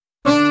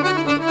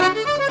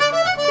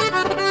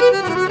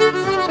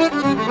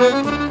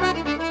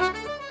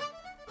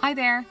Hi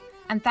there,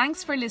 and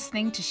thanks for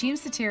listening to Siam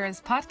Satira's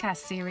podcast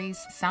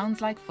series, Sounds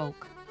Like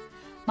Folk.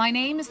 My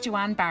name is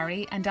Joanne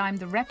Barry, and I'm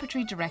the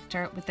Repertory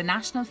Director with the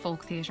National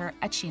Folk Theatre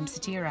at Siam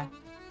Satira.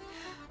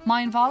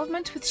 My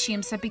involvement with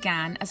Siamsa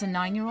began as a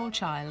 9-year-old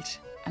child,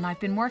 and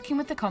I've been working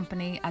with the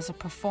company as a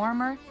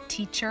performer,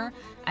 teacher,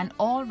 and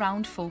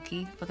all-round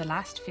folkie for the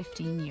last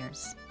 15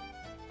 years.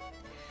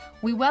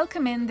 We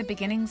welcome in the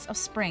beginnings of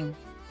spring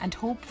and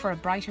hope for a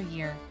brighter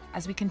year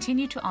as we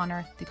continue to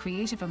honour the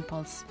creative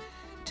impulse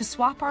to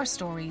swap our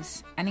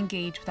stories and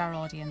engage with our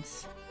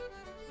audience.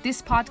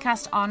 This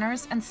podcast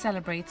honours and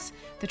celebrates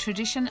the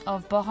tradition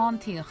of Behan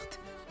Tíocht,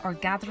 or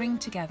gathering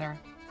together,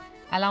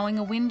 allowing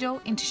a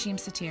window into Siam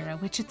Satira,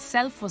 which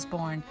itself was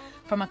born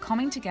from a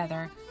coming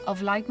together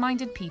of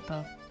like-minded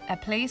people, a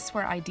place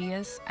where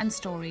ideas and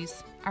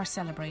stories are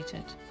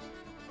celebrated.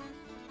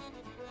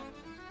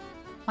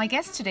 My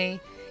guest today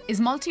is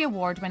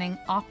multi-award-winning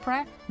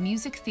opera,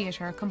 music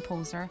theatre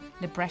composer,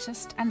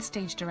 librettist and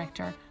stage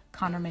director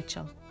Conor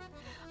Mitchell.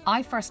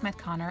 I first met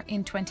Conor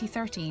in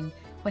 2013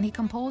 when he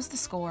composed the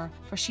score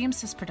for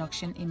Siamsa's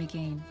production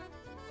Imagain.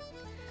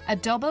 A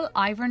double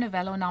Ivor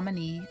Novello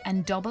nominee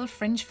and double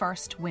Fringe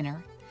First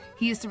winner,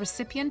 he is the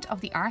recipient of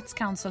the Arts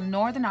Council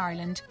Northern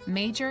Ireland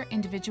Major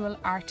Individual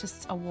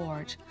Artists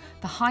Award,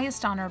 the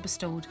highest honour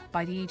bestowed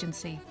by the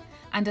agency,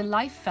 and a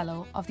Life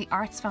Fellow of the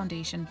Arts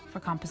Foundation for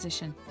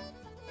Composition.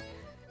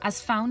 As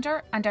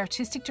founder and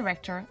artistic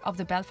director of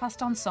the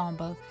Belfast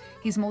Ensemble,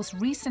 his most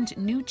recent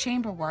new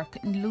chamber work,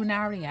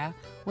 Lunaria,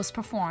 was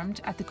performed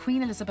at the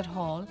Queen Elizabeth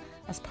Hall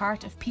as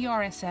part of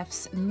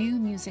PRSF's New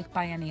Music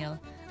Biennial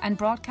and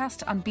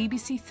broadcast on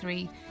BBC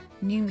Three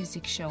New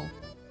Music Show.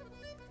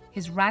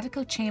 His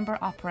radical chamber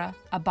opera,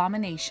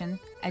 Abomination,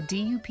 a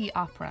DUP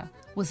opera,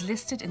 was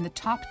listed in the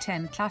top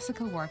 10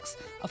 classical works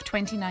of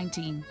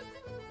 2019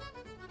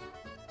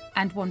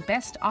 and won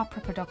Best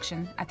Opera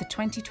Production at the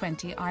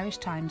 2020 Irish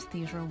Times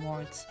Theatre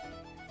Awards.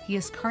 He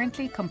is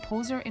currently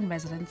composer in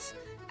residence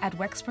at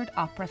Wexford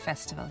Opera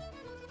Festival.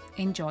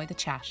 Enjoy the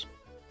chat.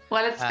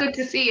 Well, it's good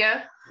to see you.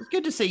 It's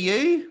good to see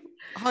you.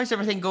 How's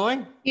everything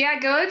going? Yeah,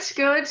 good.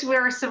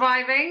 We're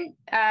surviving.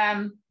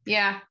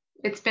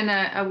 It's been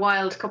a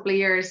wild couple of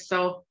years.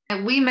 So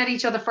we met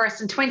each other first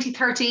in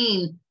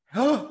 2013.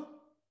 Oh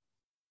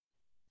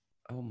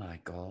my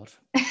God.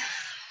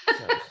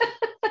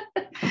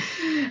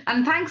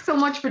 And thanks so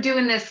much for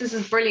doing this. This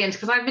is brilliant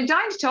because I've been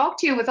dying to talk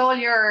to you with all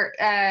your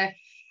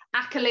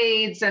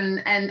accolades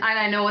and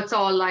I know it's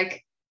all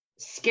like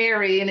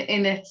scary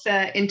in its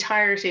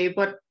entirety,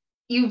 but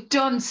you've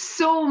done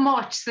so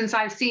much since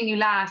I've seen you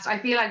last. I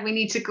feel like we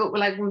need to go,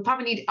 like we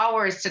probably need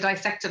hours to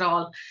dissect it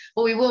all,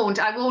 but we won't.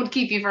 I won't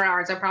keep you for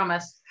hours, I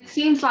promise. It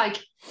seems like,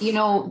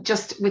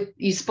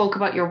 you spoke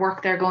about your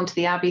work there going to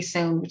the Abbey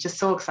soon, which is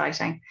so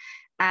exciting,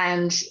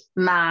 and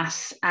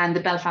Mass and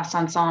the Belfast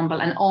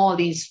Ensemble and all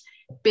these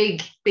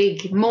big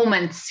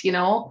moments,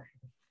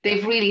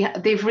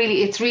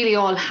 it's really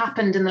all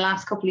happened in the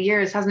last couple of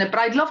years, hasn't it? But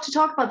I'd love to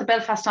talk about the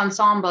Belfast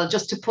Ensemble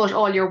just to put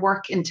all your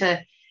work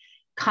into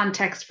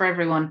context for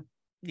everyone.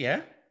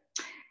 Yeah.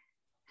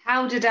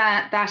 How did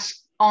that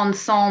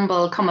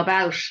ensemble come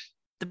about?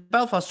 The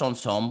Belfast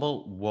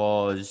Ensemble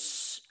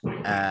was,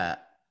 I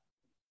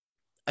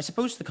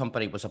suppose the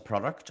company was a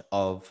product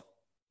of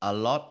a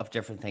lot of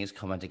different things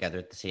coming together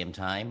at the same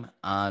time.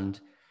 And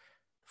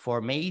for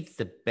me,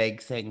 the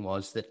big thing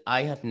was that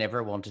I had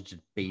never wanted to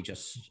be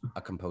just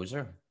a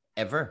composer,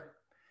 ever.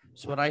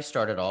 So when I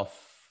started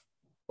off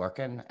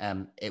working,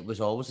 it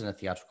was always in a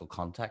theatrical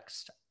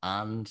context.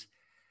 And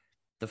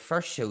the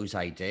first shows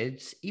I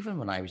did, even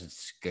when I was at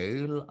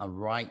school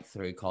and right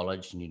through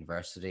college and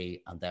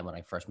university, and then when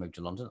I first moved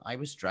to London, I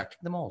was directing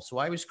them all. So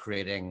I was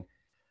creating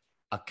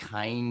a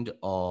kind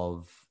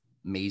of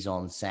mise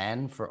en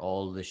scène for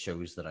all the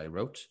shows that I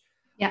wrote.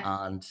 Yeah.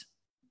 And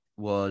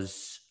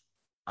was,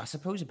 I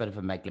suppose, a bit of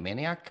a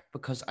megalomaniac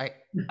because I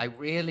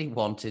really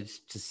wanted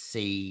to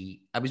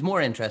see, I was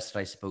more interested,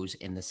 I suppose,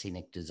 in the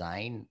scenic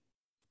design,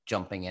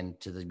 jumping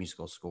into the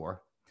musical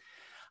score.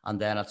 And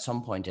then at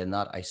some point in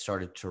that, I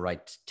started to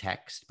write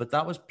text, but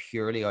that was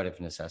purely out of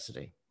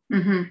necessity.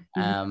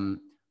 Mm-hmm.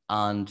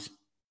 And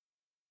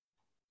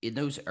in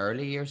those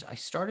early years, I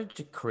started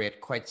to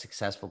create quite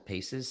successful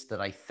pieces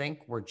that I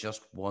think were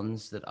just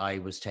ones that I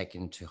was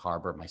taking to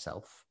harbour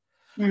myself.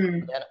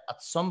 Mm. Then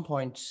at some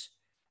point,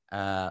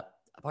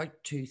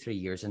 about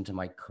 2-3 years into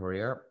my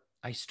career,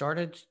 I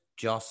started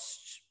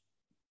just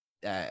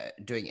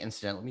doing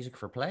incidental music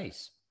for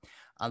plays.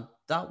 And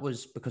that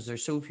was because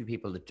there's so few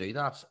people that do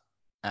that.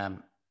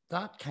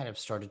 That kind of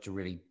started to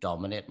really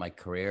dominate my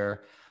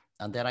career.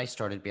 And then I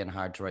started being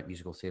hired to write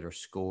musical theatre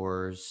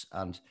scores,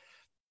 and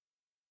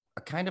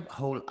a kind of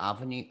whole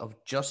avenue of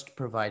just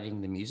providing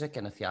the music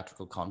in a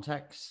theatrical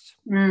context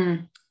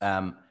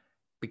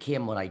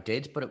became what I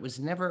did, but it was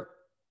never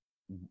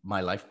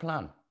my life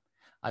plan.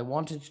 I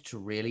wanted to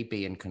really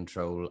be in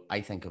control,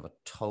 I think, of a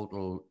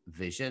total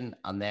vision,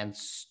 and then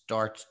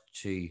start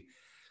to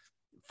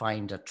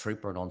find a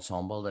troupe or an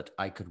ensemble that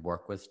I could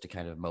work with to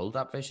kind of mold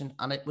that vision.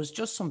 And it was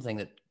just something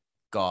that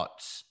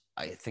got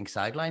I think,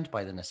 sidelined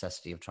by the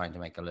necessity of trying to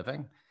make a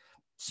living.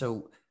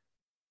 So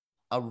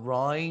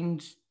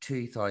around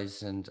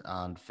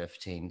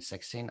 2015,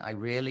 16,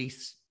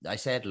 I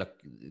said,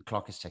 look, the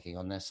clock is ticking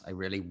on this. I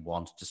really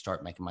want to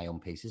start making my own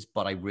pieces,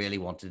 but I really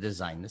want to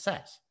design the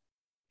set.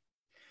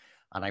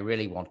 And I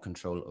really want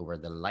control over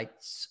the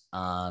lights.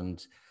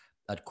 And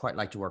I'd quite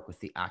like to work with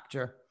the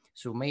actor.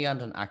 So me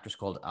and an actress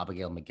called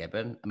Abigail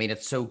McGibbon. I mean,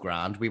 it's so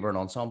grand. We were an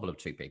ensemble of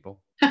 2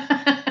 people.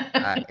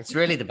 It's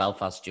really the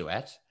Belfast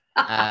duet.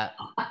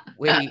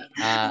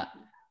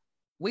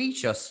 We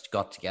just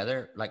got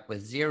together like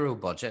with zero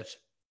budget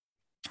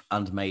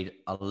and made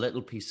a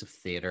little piece of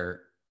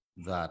theatre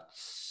that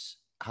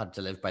had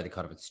to live by the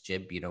cut of its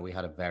jib. You know, we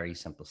had a very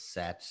simple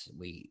set.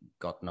 We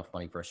got enough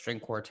money for a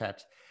string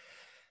quartet.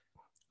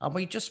 And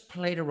we just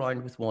played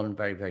around with one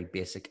very, very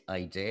basic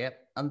idea.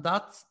 And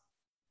that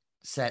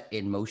set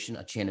in motion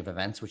a chain of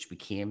events which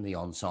became the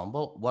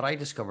ensemble. What I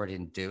discovered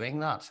in doing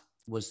that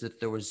was that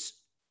there was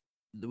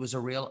a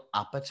real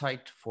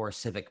appetite for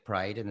civic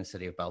pride in the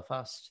city of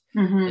Belfast,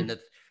 in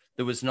that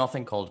there was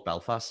nothing called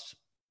Belfast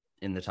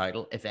in the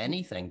title. If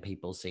anything,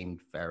 people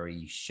seemed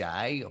very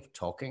shy of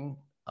talking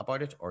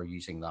about it or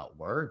using that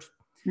word.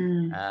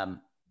 And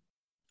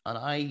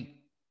I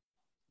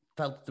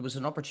felt there was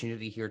an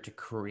opportunity here to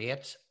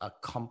create a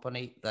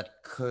company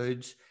that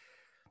could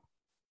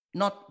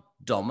not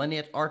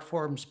dominate art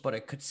forms, but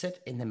it could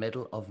sit in the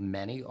middle of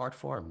many art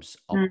forms: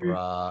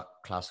 opera,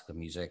 classical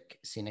music,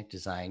 scenic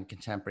design,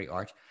 contemporary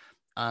art.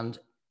 And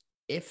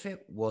if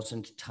it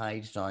wasn't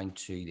tied down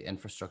to the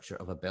infrastructure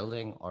of a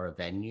building or a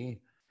venue,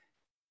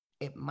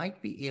 it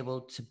might be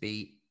able to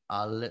be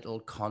a little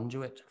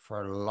conduit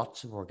for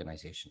lots of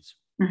organizations.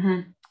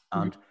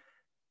 And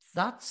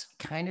that's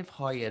kind of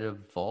how it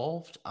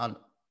evolved. And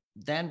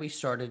then we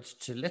started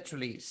to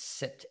literally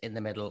sit in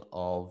the middle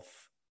of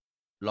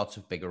lots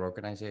of bigger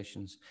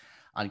organizations.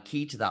 And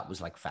key to that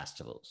was like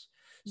festivals.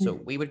 So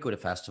we would go to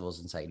festivals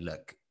and say,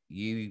 look,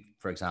 you,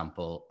 for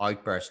example,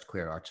 Outburst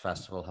Queer Arts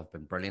Festival have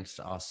been brilliant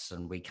to us.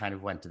 And we kind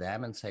of went to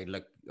them and say,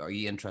 look, are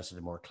you interested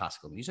in more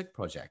classical music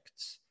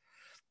projects?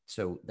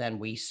 So then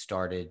we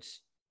started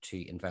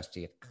to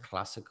investigate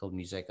classical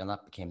music, and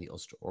that became the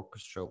Ulster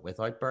Orchestra with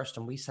Outburst.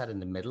 And we sat in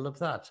the middle of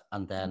that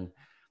and then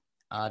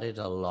added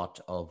a lot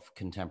of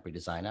contemporary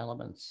design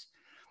elements.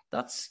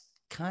 That's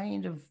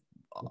kind of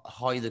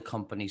how the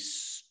company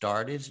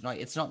started. Now,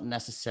 it's not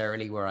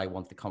necessarily where I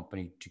want the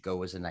company to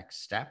go as a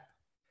next step,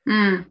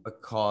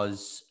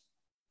 because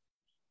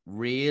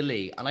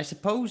really, and I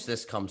suppose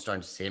this comes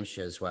down to Saoimse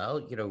as well,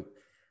 you know,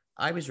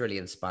 I was really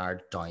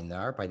inspired down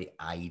there by the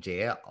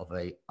idea of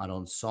an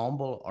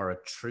ensemble or a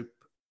troupe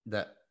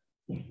that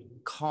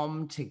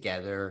come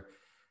together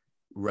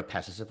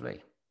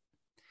repetitively,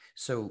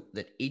 so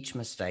that each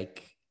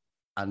mistake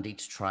and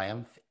each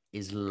triumph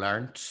is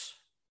learnt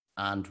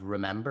and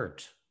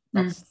remembered.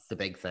 That's the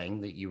big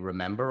thing, that you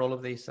remember all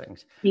of these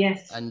things.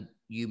 Yes. And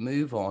you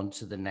move on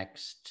to the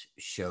next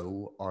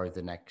show or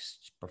the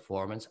next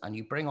performance, and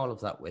you bring all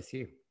of that with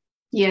you.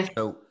 Yes.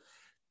 So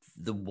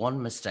the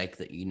one mistake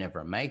that you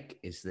never make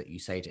is that you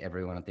say to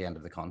everyone at the end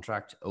of the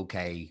contract,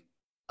 okay,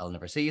 I'll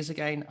never see you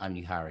again, and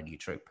you hire a new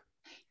troupe.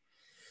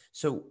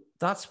 So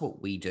that's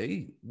what we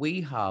do.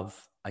 We have,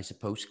 I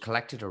suppose,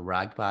 collected a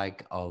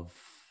ragbag of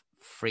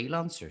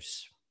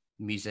freelancers,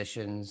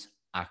 musicians,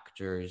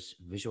 actors,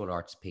 visual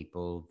arts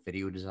people,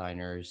 video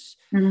designers,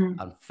 and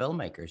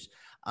filmmakers.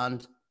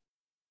 And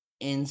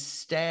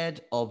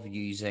instead of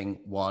using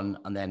one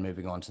and then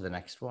moving on to the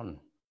next one,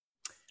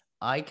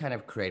 I kind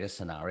of create a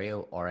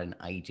scenario or an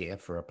idea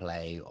for a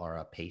play or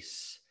a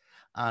piece,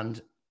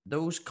 and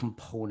those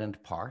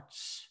component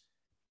parts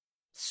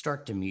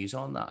start to muse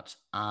on that.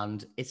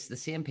 And it's the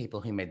same people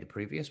who made the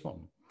previous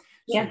one.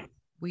 Yeah. So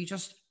we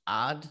just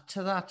add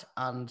to that.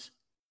 And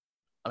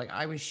like,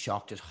 I was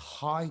shocked at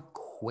how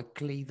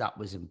quickly that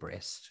was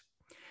embraced.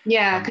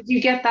 Yeah,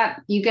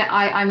 because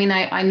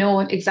I know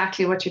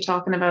exactly what you're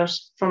talking about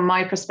from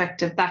my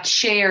perspective, that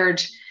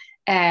shared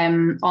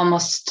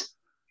almost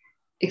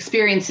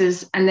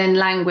experiences, and then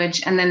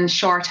language, and then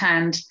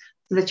shorthand,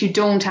 so that you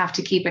don't have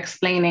to keep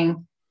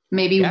explaining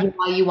maybe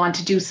why you want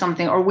to do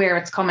something or where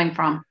it's coming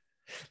from.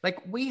 Like,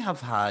 we have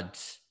had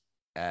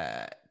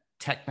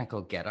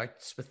technical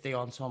get-outs with the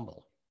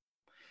ensemble,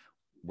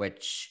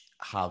 which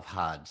have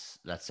had,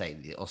 let's say,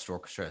 the Ulster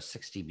Orchestra has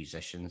 60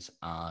 musicians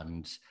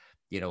and,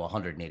 you know,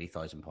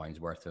 £180,000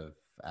 worth of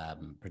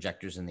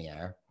projectors in the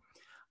air.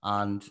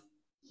 And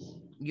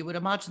you would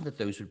imagine that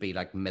those would be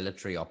like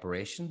military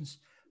operations.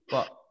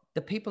 But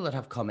the people that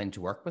have come in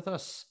to work with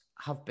us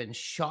have been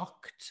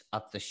shocked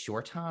at the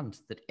shorthand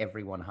that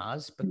everyone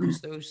has,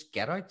 because those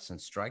get-outs and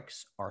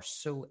strikes are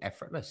so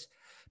effortless,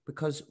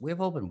 because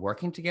we've all been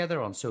working together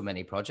on so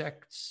many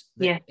projects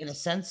that in a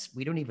sense,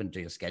 we don't even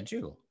do a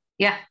schedule.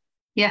 Yeah.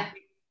 Yeah.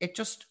 It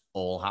just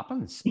all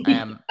happens.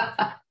 And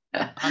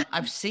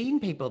I've seen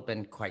people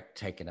been quite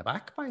taken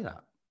aback by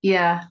that.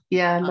 Yeah.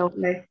 Yeah.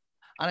 Lovely.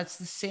 And it's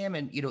the same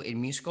in, you know, in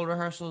musical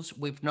rehearsals.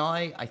 We've now,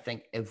 I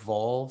think,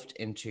 evolved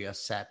into a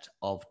set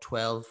of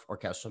 12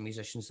 orchestral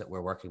musicians that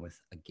we're working with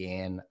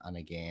again and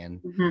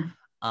again.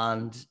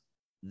 and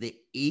the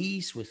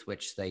ease with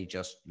which they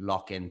just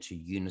lock into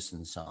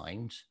unison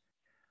sound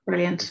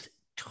Brilliant. is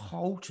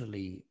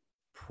totally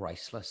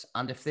priceless.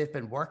 And if they've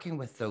been working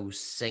with those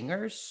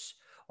singers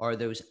or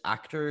those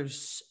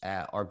actors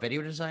or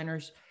video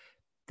designers,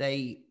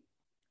 they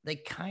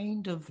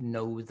kind of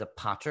know the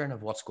pattern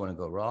of what's going to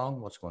go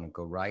wrong, what's going to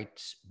go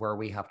right, where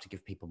we have to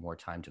give people more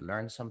time to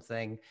learn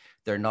something.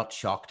 They're not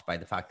shocked by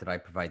the fact that I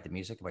provide the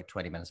music about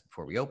 20 minutes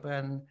before we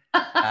open.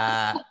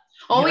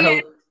 Oh,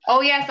 yeah.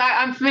 Oh, yes,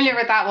 I'm familiar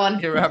with that one.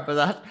 You remember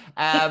that?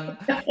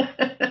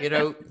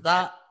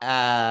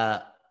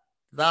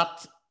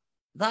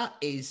 That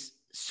is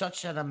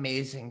such an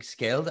amazing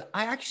skill that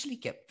I actually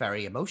get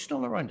very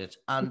emotional around it.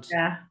 And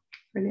yeah,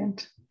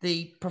 brilliant.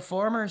 The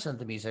performers and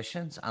the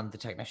musicians and the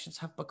technicians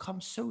have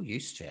become so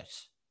used to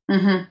it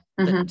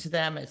that to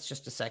them it's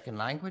just a second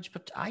language.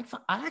 But I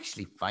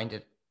actually find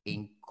it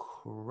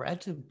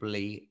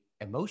incredibly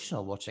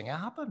emotional watching it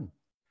happen.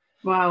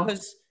 Wow.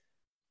 Because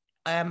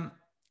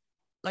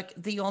like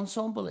the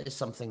ensemble is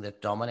something that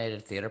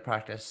dominated theatre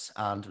practice,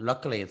 and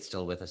luckily it's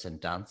still with us in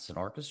dance and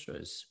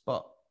orchestras,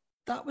 but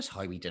that was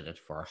how we did it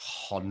for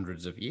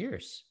hundreds of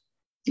years.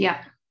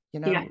 Yeah.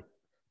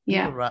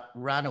 People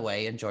ran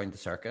away and joined the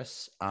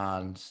circus,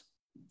 and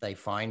they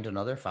found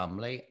another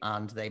family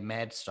and they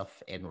made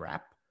stuff in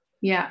rep.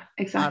 Yeah,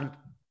 exactly.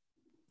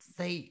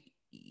 And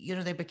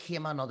they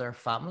became another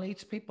family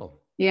to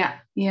people. Yeah.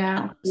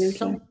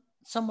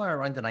 Somewhere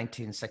around the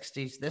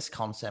 1960s, this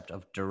concept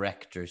of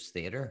director's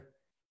theatre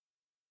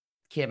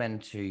came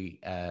into,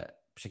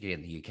 particularly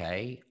in the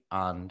UK,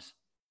 and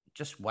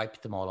just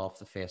wiped them all off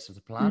the face of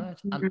the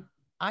planet. And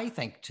I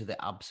think to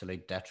the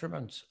absolute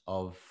detriment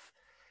of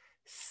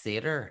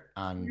theatre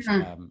and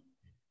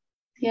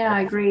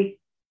I agree,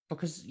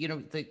 because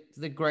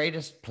the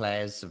greatest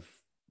plays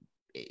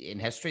in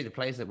history, the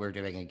plays that we're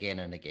doing again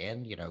and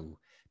again,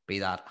 be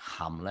that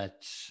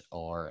Hamlet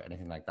or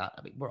anything like that,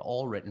 I mean, we're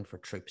all written for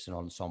troupes and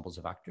ensembles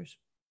of actors.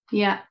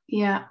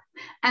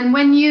 And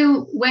when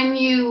you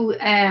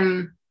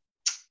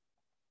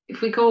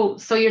if we go,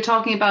 so you're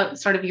talking about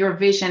sort of your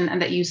vision and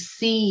that you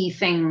see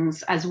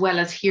things as well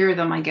as hear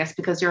them, I guess,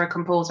 because you're a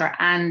composer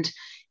and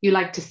you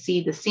like to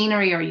see the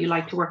scenery, or you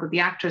like to work with the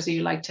actors, or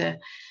you like to,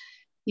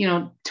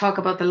 talk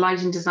about the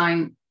lighting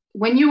design.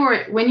 When you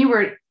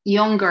were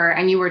younger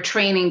and you were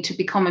training to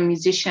become a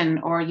musician,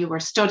 or you were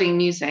studying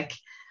music,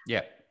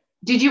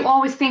 did you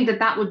always think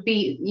that would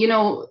be,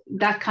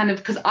 that kind of,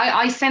 because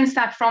I sense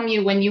that from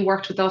you when you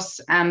worked with us,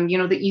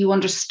 that you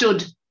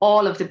understood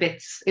all of the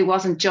bits. It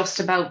wasn't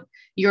just about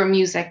your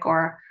music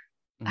or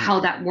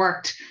how that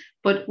worked.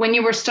 But when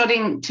you were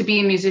studying to be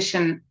a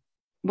musician,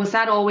 was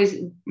that always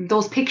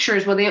those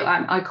pictures?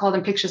 I call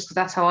them pictures because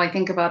that's how I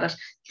think about it.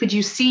 Could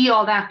you see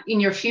all that in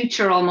your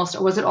future almost,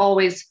 or was it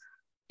always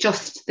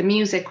just the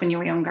music when you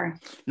were younger?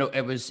 No,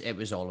 it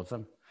was all of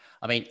them.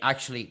 I mean,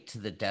 actually, to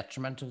the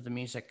detriment of the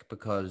music,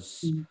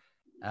 because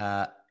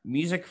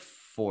music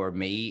for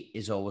me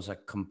is always a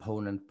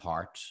component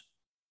part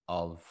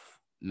of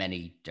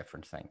many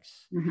different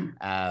things.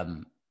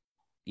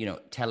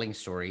 Telling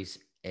stories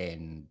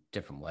in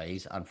different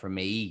ways. And for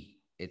me,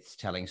 it's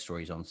telling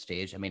stories on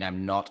stage. I mean,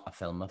 I'm not a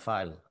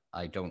filmophile.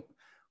 I don't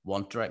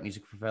want to write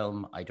music for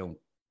film. I don't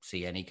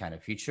see any kind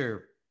of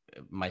future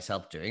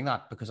myself doing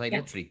that because I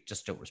literally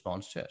just don't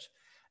respond to it.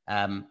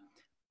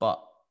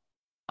 But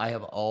I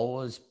have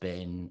always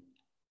been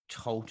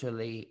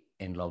totally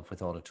in love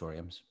with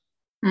auditoriums.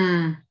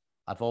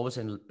 I've always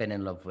been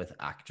in love with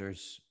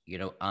actors,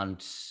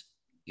 and,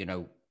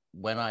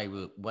 when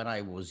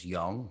I was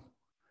young,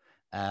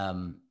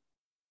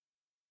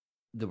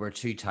 there were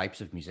two types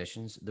of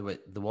musicians. There were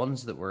the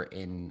ones that were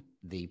in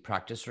the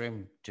practice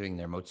room doing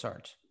their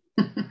Mozart.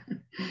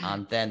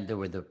 And then there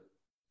were the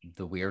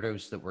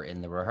weirdos that were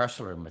in the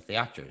rehearsal room with the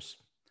actors.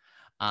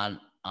 And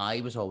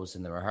I was always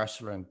in the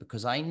rehearsal room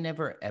because I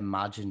never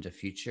imagined a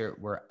future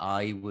where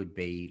I would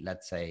be,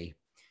 let's say,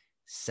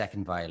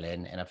 second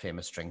violin in a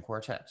famous string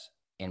quartet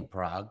in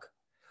Prague,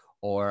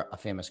 or a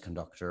famous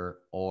conductor,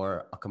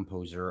 or a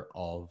composer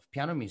of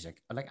piano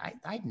music. Like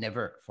I'd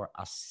never for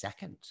a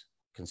second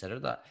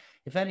considered that.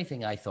 If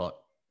anything, I thought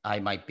I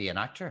might be an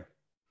actor.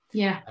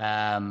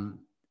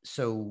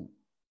 So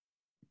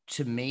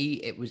to me,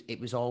 it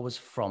was always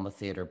from a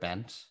theatre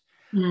bent,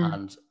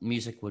 and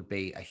music would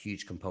be a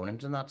huge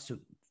component in that. So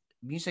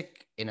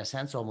music, in a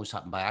sense, almost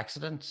happened by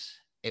accident.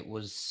 It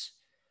was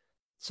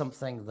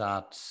something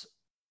that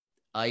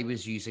I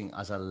was using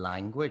as a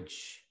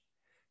language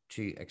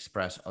to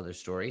express other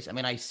stories. I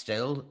mean, I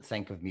still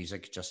think of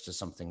music just as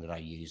something that I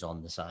use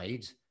on the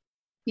side.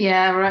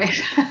 Yeah,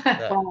 right.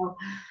 Wow.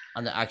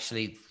 And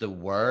actually the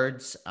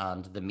words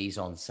and the mise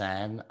en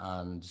scène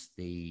and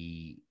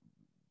the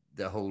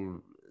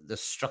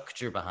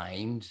structure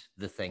behind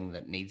the thing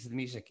that needs the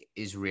music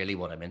is really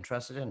what I'm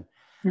interested in.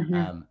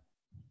 And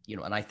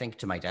I think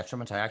to my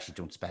detriment, I actually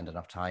don't spend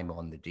enough time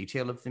on the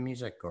detail of the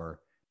music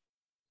or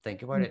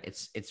think about it.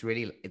 It's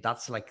really,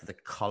 that's like the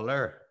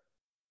color.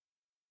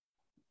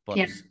 But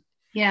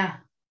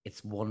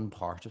it's one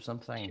part of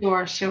something.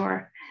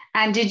 Sure.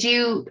 And did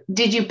you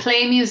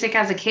play music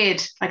as a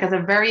kid? Like as a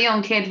very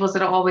young kid, was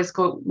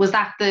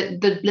that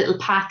the little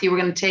path you were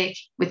going to take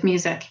with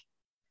music?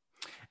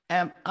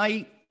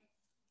 I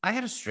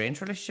had a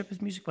strange relationship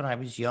with music when I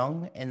was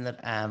young, in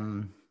that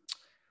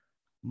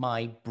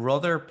my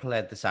brother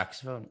played the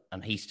saxophone,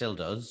 and he still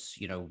does,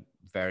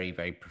 very,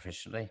 very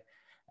proficiently.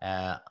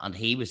 And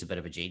he was a bit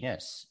of a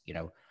genius,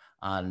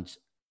 and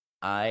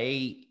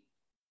I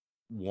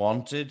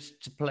wanted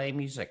to play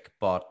music,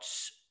 but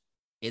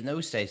in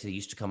those days, they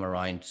used to come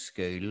around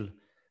school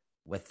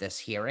with this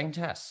hearing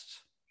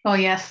test. Oh,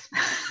 yes.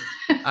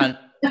 And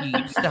you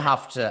used to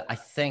have to, I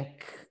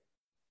think,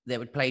 they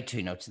would play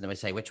two notes and they would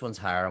say which one's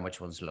higher and which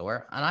one's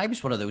lower. And I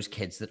was one of those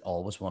kids that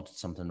always wanted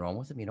something wrong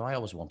with them. I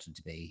always wanted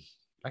to be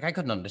like, I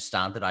couldn't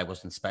understand that I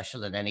wasn't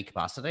special in any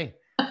capacity.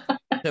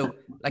 So,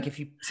 like, if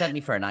you sent me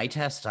for an eye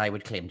test, I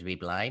would claim to be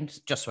blind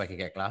just so I could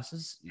get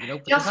glasses.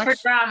 Just for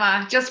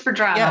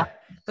drama. Yeah,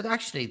 but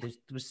actually,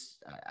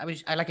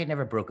 I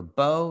never broke a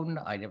bone.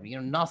 I never,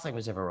 nothing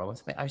was ever wrong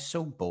with me. I was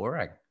so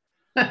boring.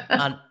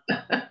 And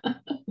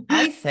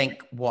I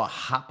think what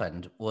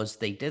happened was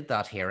they did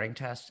that hearing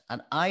test,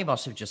 and I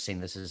must have just seen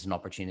this as an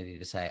opportunity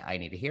to say I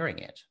need a hearing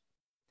aid,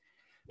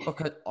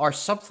 or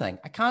something.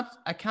 I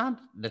can't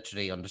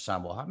literally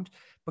understand what happened,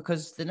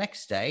 because the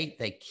next day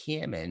they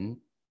came in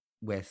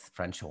with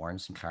French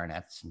horns and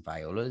clarinets and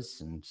violas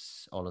and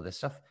all of this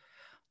stuff,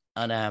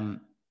 and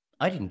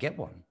I didn't get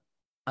one,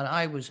 and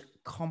I was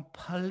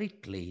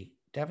completely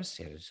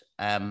devastated.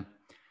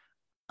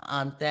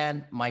 And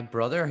then my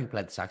brother, who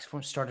played the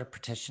saxophone, started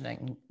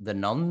petitioning the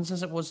nuns,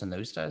 as it was in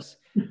those days,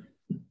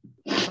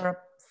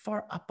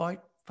 for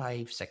about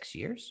 5-6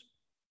 years.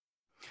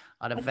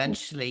 And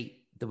eventually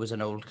there was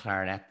an old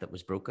clarinet that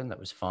was broken that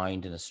was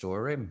found in a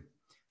storeroom.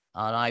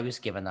 And I was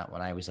given that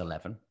when I was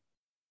 11.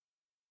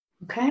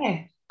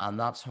 Okay. And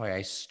that's how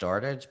I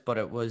started. But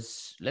it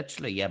was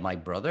literally, my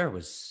brother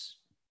was,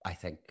 I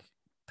think,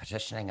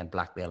 petitioning and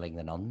blackmailing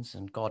the nuns,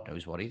 and God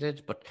knows what he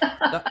did. But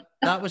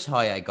that was how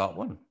I got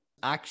one.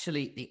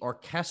 Actually, the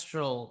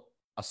orchestral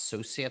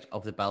associate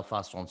of the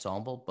Belfast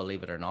Ensemble,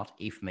 believe it or not,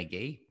 Aoife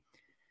McGee,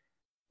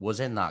 was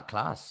in that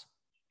class.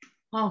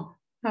 Oh,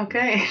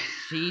 okay.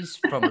 She's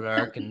from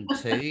Lurgan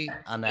too.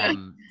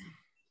 And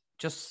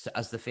just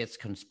as the fates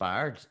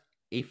conspired,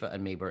 Aoife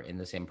and me were in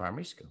the same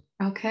primary school.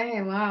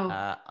 Okay,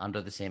 wow.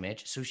 Under the same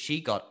age. So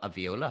she got a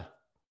viola.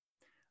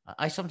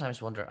 I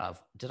sometimes wonder,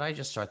 did I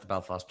just start the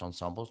Belfast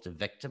Ensemble to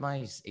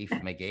victimize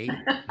Aoife McGee,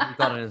 who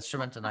got an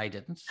instrument and I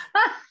didn't?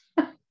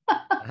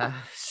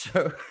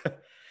 So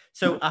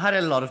I had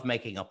a lot of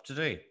making up to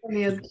do.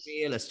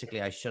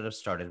 Realistically, I should have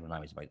started when I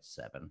was about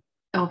 7.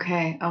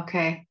 Okay.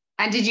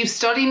 And did you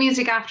study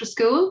music after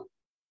school?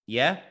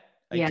 Yeah,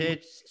 I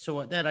did.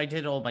 So then I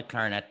did all my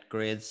clarinet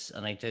grades,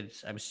 and I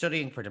was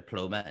studying for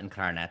diploma in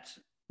clarinet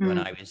when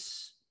I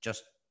was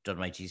just done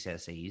my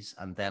GCSEs,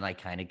 and then I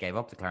kind of gave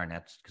up the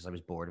clarinet because I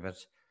was bored of it.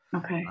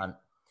 Okay. And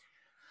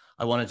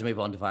I wanted to move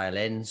on to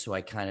violin, so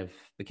I kind of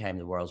became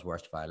the world's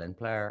worst violin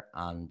player.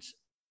 And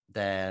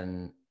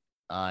then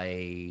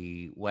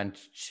I went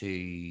to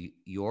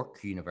York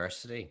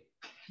University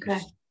to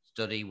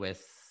study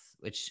with,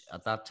 which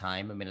at that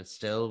time, I mean, it's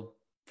still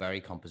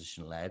very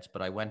composition led,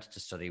 but I went to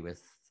study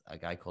with a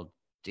guy called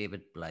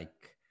David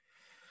Blake.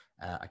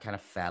 I kind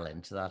of fell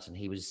into that, and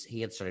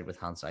he had studied with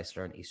Hans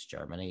Eisler in East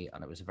Germany,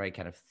 and it was a very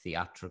kind of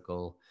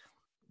theatrical,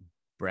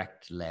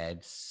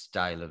 Brecht-led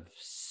style of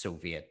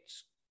Soviet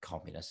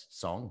communist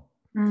song.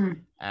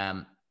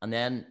 And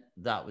then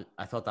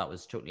I thought that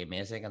was totally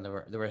amazing. And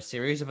there were a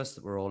series of us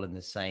that were all in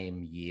the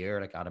same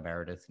year, like Anna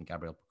Meredith and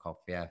Gabriel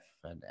Prokofiev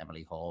and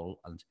Emily Hall,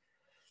 and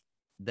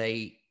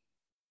they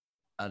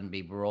and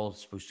we were all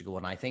supposed to go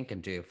on, I think,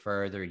 and do a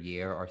further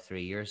year or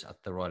 3 years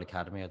at the Royal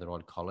Academy or the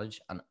Royal College.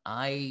 And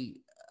I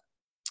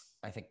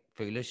think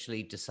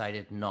foolishly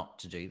decided not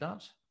to do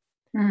that,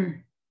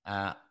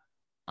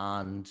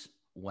 and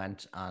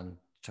went and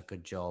took a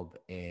job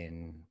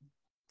in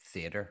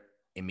theatre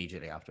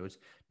immediately afterwards.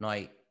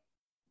 Now,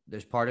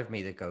 there's part of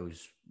me that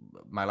goes,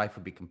 my life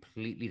would be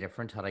completely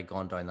different had I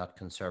gone down that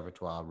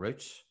conservatoire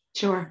route.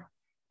 Sure.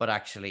 But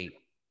actually,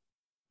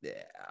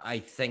 I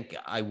think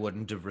I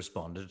wouldn't have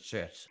responded to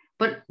it.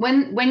 But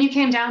when you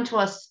came down to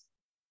us,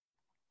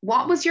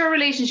 what was your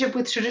relationship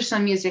with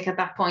traditional music at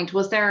that point?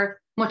 Was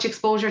there much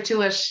exposure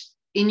to it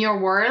in your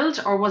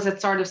world, or was it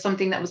sort of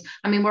something that was,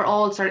 I mean, we're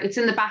all it's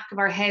in the back of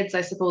our heads,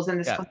 I suppose, in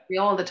this country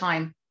all the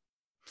time?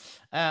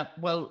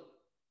 Well,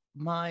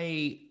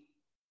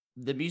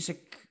 the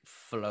music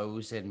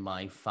flows in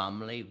my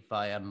family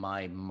via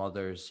my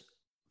mother's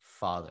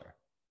father.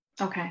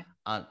 Okay.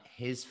 And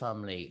his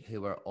family,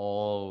 who are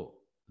all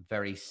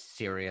very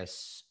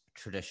serious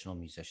traditional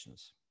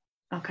musicians.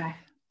 Okay.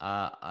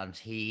 And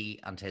he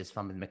and his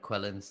family, the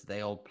McQuillans,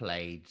 they all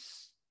played,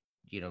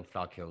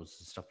 flautos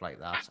and stuff like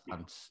that,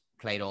 and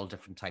played all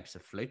different types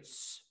of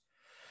flutes.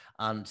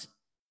 And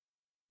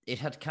it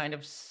had kind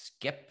of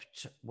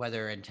skipped,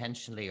 whether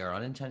intentionally or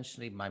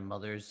unintentionally, my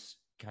mother's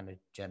kind of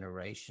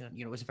generation.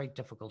 It was a very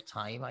difficult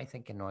time, I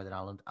think, in Northern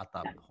Ireland at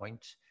that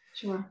point.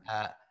 Sure.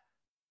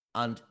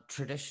 And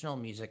traditional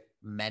music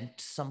meant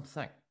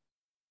something.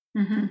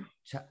 Mm-hmm.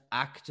 To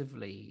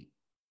actively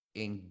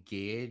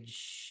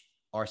engage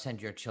or send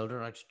your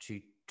children out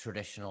to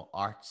traditional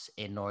arts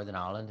in Northern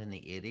Ireland in the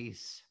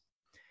 80s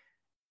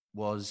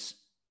was,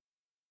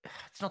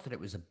 it's not that it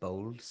was a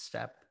bold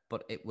step,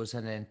 but it was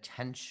an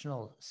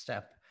intentional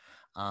step.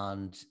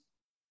 And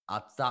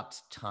at that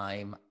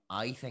time,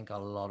 I think a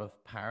lot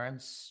of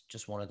parents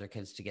just wanted their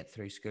kids to get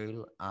through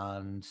school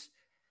and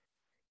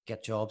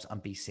get jobs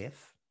and be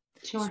safe.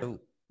 Sure. So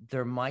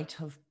there might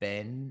have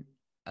been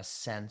a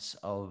sense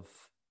of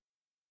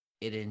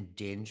it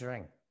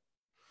endangering,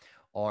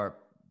 or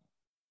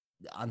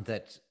and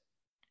that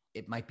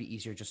it might be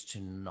easier just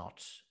to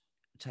not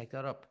take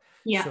that up.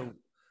 Yeah. So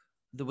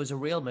there was a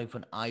real move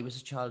when I was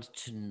a child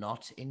to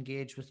not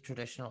engage with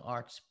traditional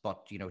arts,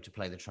 but to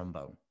play the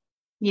trombone.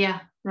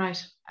 Yeah.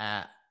 Right.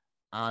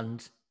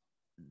 And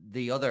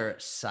the other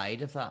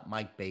side of that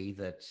might be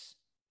that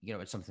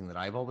it's something that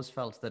I've always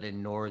felt, that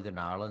in Northern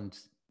Ireland,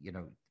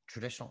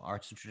 traditional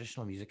arts and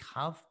traditional music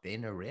have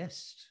been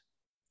erased.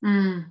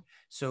 Mm.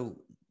 So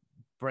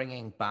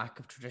bringing back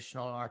of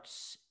traditional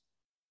arts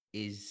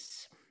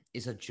is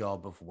a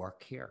job of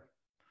work here.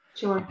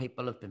 Sure. And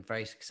people have been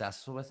very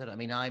successful with it. I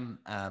mean,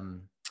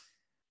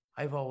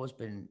 I've always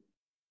been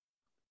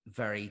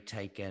very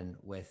taken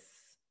with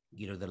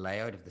the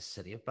layout of the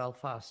city of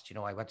Belfast.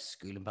 I went to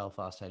school in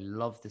Belfast. I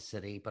love the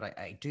city, but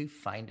I do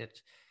find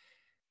it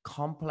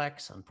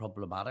complex and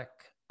problematic.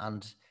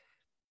 And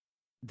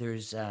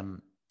there's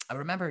I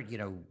remember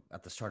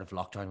at the start of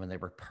lockdown when they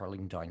were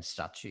pulling down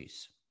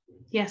statues.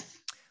 Yes.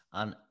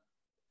 And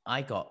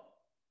I got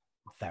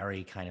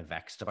very kind of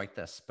vexed about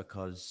this,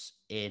 because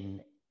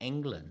in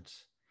England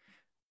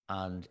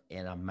and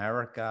in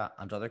America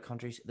and other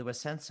countries, there was a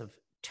sense of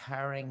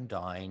tearing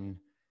down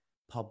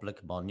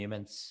public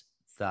monuments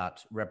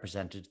that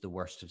represented the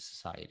worst of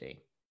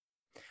society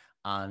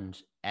and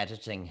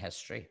editing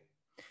history.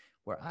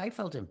 Where I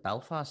felt in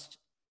Belfast,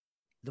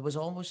 there was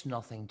almost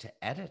nothing to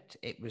edit.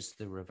 It was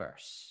the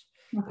reverse.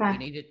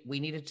 Okay. That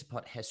we needed to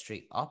put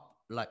history up.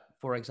 Like,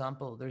 for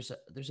example,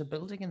 there's a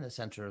building in the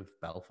center of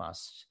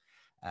Belfast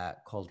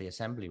called the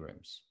Assembly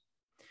Rooms,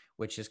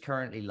 which is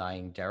currently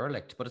lying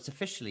derelict, but it's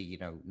officially,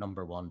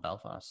 number 1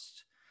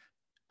 Belfast.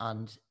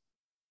 And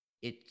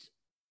it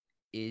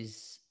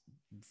is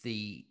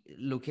the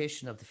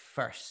location of the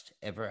first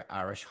ever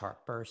Irish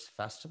Harpers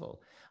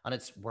Festival. And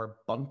it's where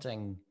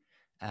Bunting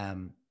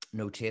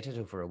notated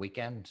over a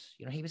weekend.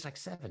 He was like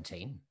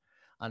 17,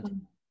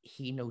 and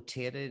he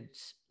notated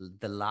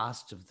the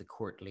last of the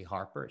courtly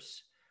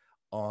harpers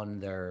on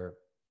their,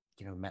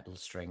 metal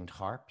stringed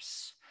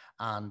harps.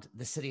 And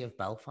the city of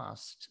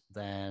Belfast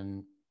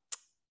then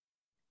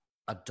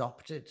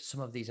adopted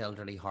some of these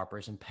elderly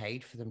harpers and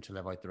paid for them to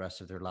live out the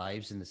rest of their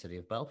lives in the city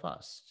of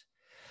Belfast.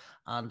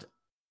 And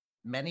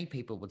many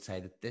people would say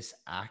that this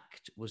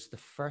act was the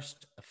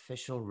first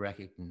official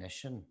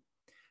recognition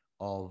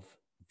of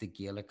the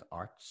Gaelic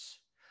arts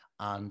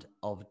and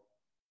of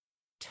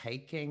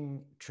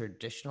taking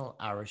traditional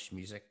Irish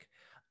music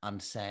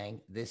and saying,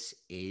 this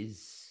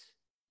is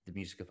the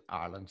music of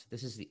Ireland,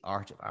 this is the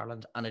art of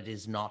Ireland, and it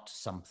is not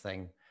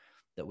something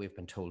that we've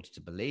been told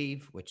to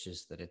believe, which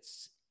is that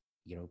it's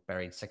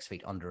buried 6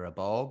 feet under a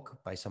bog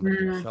by somebody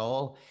in a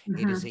shawl.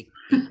 It is a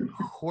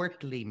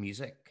courtly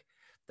music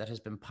that has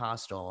been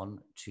passed on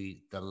to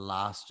the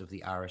last of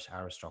the Irish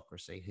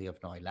aristocracy who have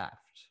now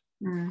left,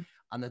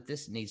 and that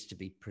this needs to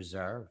be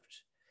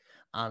preserved,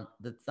 and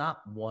that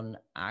one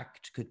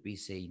act could be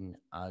seen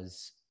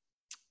as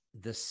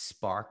the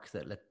spark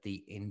that lit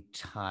the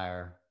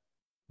entire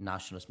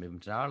nationalist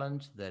movement in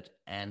Ireland that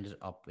ended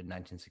up in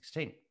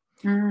 1916.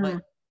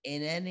 But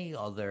in any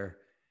other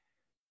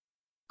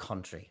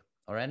country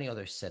or any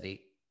other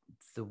city,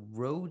 the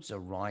roads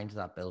around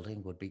that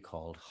building would be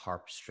called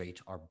Harp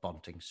Street or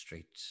Bunting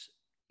Street.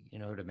 You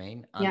know what I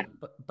mean? And, yeah.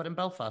 But in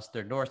Belfast,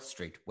 they're North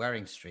Street,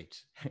 Waring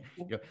Street.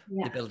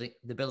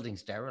 The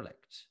building's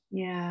derelict.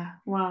 Yeah.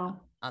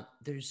 Wow. And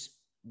there's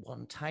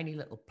one tiny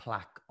little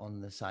plaque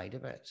on the side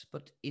of it.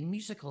 But in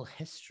musical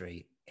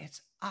history,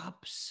 it's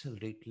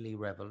absolutely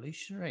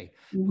revolutionary.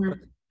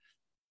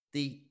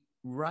 The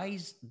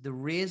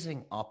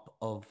raising up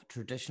of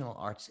traditional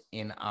arts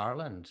in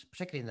Ireland,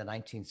 particularly in the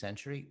 19th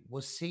century,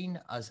 was seen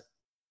as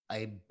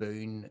a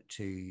boon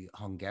to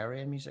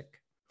Hungarian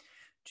music,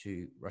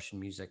 to Russian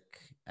music.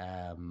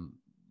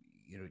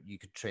 You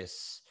could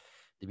trace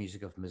the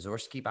music of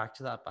Mussorgsky back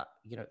to that, but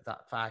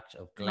that fact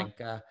of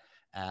Glinka,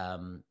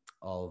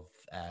 of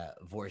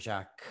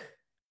Dvorak,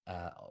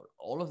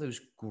 all of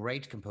those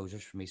great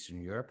composers from Eastern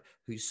Europe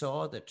who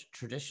saw that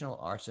traditional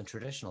arts and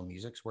traditional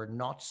musics were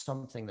not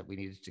something that we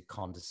needed to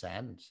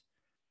condescend.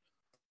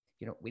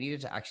 We needed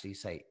to actually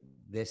say,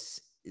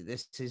 this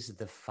is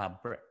the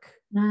fabric.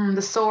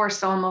 The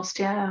source almost,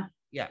 yeah.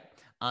 Yeah.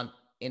 And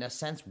in a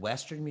sense,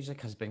 Western music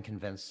has been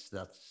convinced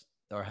that,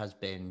 or has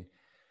been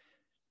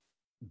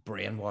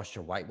brainwashed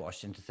or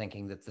whitewashed into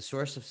thinking that the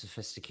source of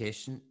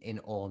sophistication in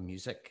all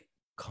music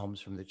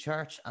comes from the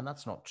church, and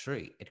that's not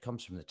true. It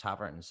comes from the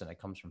taverns, and it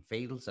comes from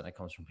fields, and it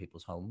comes from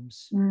people's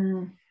homes.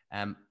 Mm.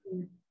 Um,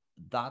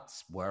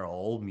 that's where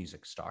all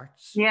music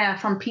starts. Yeah,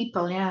 from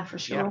people, yeah, for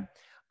sure. Yeah,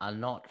 and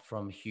not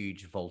from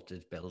huge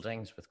vaulted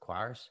buildings with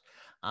choirs.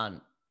 And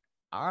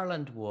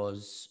Ireland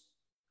was,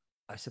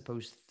 I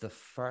suppose, the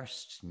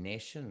first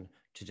nation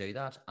to do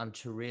that and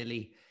to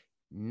really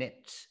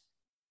knit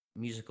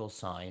musical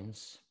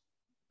sounds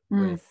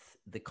with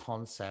the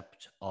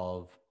concept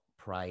of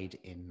pride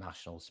in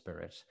national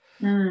spirit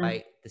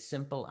by the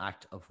simple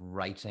act of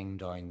writing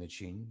down the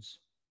tunes.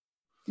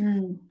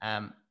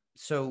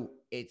 So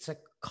it's a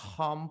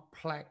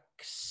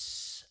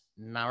complex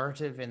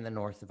narrative in the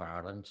north of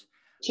Ireland.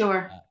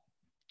 Sure.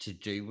 To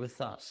do with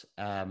that.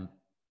 And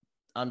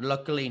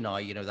luckily now,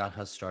 that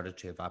has started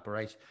to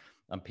evaporate,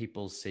 and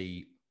people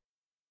see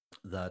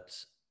that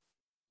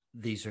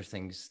these are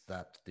things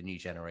that the new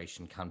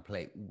generation can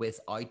play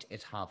without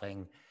it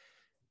having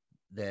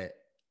the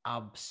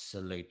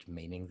absolute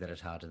meaning that it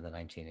had in the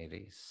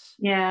 1980s.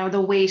 Yeah,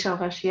 the weight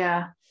of it,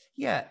 yeah.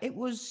 Yeah,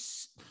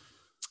 it's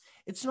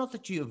not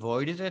that you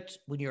avoided it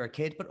when you were a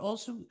kid, but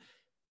also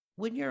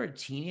when you're a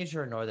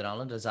teenager in Northern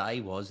Ireland, as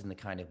I was in the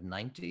kind of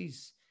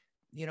 90s,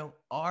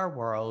 our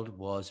world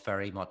was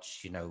very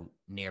much,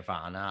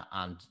 Nirvana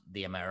and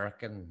the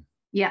American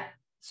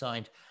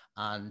sound.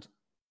 And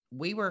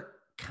we were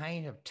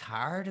kind of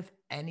tired of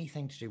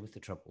anything to do with the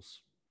Troubles.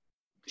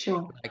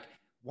 Sure. Like,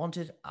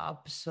 wanted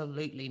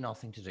absolutely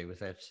nothing to do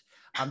with it.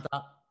 And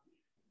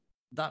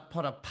that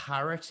put a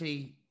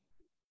parity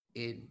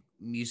in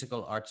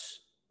musical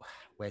arts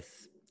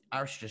with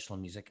Irish traditional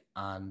music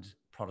and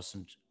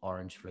Protestant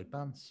orange flute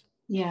bands.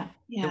 Yeah.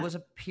 There was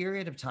a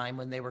period of time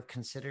when they were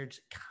considered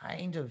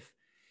kind of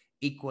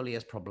equally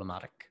as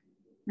problematic.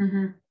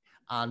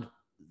 And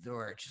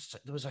there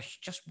was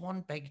just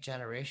one big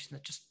generation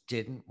that just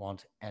didn't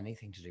want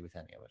anything to do with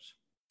any of it.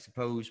 I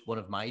suppose one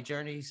of my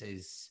journeys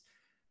is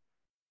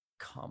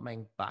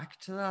coming back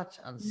to that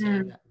and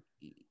saying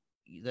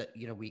that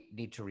we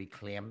need to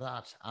reclaim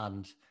that,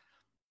 and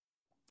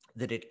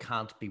that it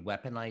can't be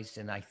weaponized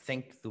in, I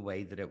think, the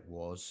way that it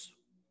was.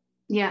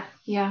 Yeah,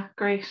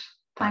 great.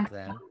 Thanks. Back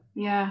then.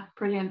 Yeah,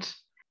 brilliant.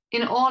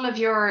 In all of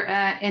your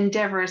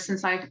endeavors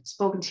since I've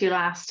spoken to you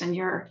last, and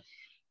your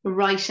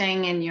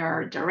writing and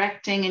your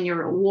directing and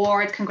your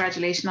award,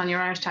 congratulations on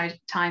your Irish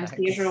Times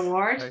Theatre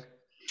Award.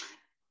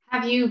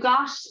 Have you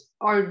got,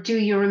 or do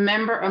you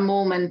remember a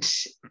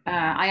moment,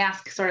 I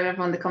ask sort of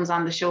everyone that comes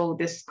on the show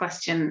this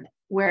question,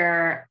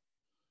 where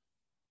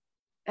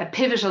a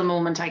pivotal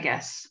moment, I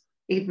guess,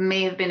 it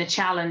may have been a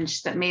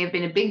challenge, that may have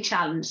been a big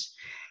challenge,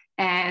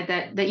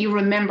 that you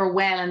remember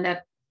well and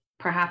that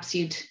perhaps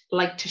you'd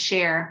like to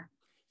share?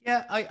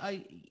 Yeah,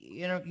 I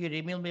you'd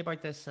emailed me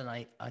about this, and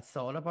I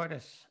thought about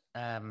it.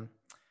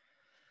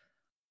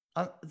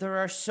 There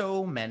are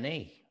so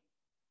many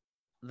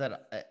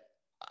that I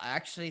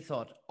actually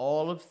thought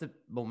all of the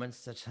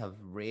moments that have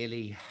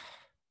really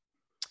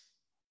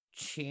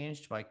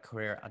changed my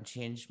career and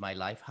changed my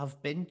life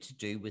have been to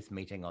do with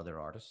meeting other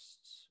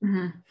artists.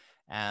 I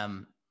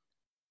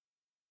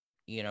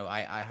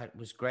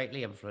was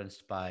greatly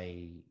influenced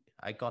by,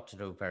 I got to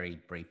know very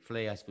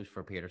briefly, I suppose, for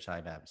a period of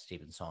time,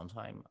 Stephen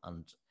Sondheim,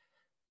 and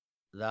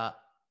that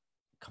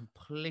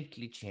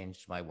completely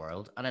changed my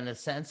world. And in a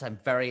sense, I'm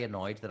very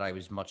annoyed that I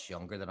was much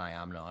younger than I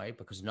am now,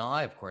 because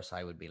now, of course,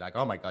 I would be like,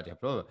 oh my God, yeah,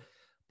 blah, blah.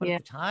 But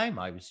at the time,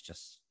 I was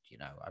just,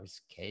 I was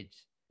a kid.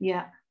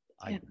 Yeah.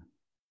 I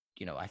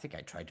think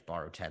I tried to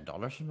borrow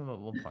 $10 from him at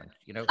one point,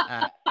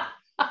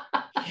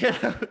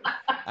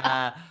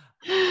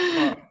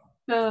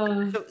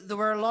 so there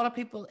were a lot of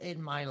people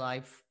in my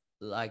life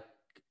like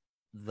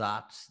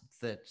that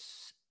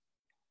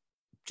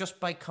just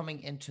by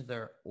coming into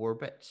their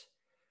orbit,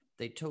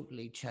 they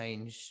totally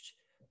changed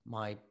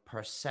my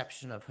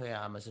perception of who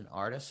I am as an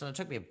artist. And it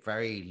took me a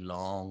very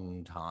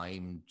long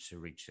time to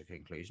reach a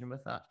conclusion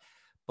with that.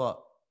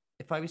 But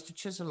if I was to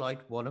chisel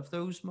out one of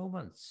those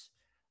moments,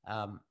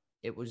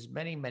 it was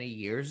many, many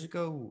years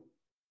ago.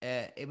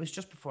 It was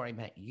just before I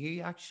met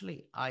you,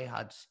 actually. I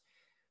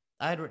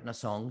had written a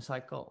song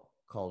cycle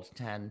called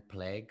 10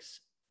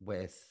 Plagues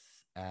with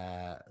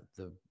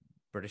the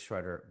British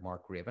writer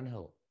Mark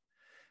Ravenhill,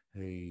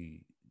 who,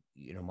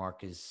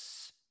 Mark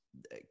is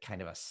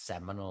kind of a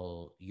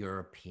seminal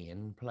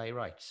European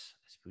playwright,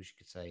 I suppose you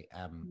could say.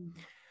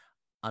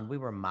 And we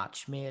were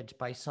match made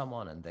by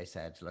someone, and they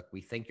said, look,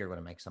 we think you're going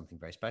to make something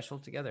very special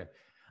together.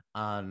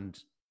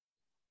 And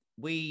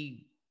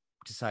we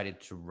decided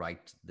to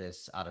write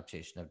this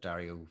adaptation of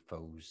Dario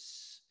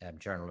Fo's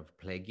Journal of a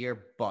Plague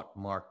Year, but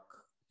Mark,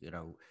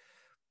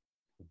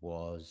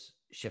 was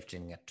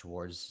shifting it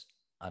towards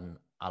an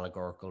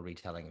allegorical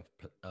retelling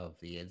of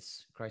the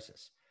AIDS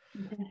crisis.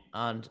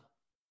 And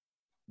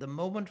the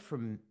moment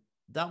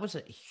that was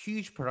a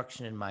huge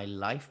production in my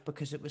life,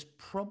 because it was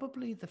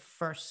probably the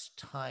first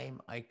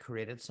time I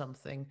created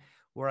something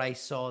where I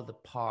saw the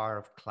power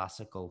of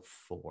classical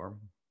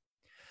form.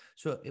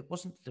 So it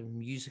wasn't the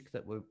music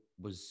that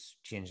was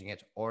changing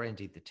it, or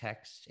indeed the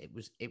text. It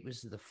was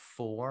the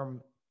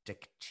form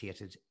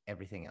dictated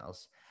everything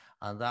else.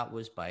 And that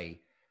was by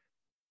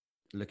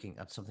looking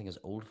at something as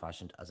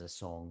old-fashioned as a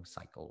song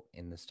cycle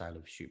in the style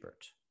of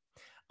Schubert,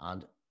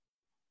 and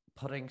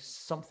putting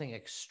something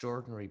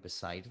extraordinary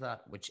beside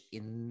that, which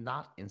in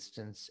that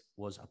instance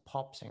was a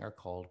pop singer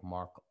called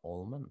Mark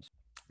Almond.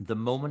 The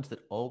moment that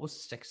always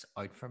sticks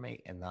out for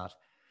me in that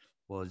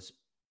was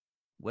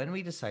when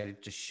we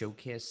decided to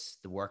showcase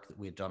the work that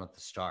we had done at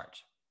the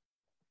start.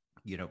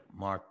 You know,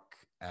 Mark,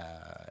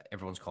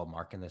 everyone's called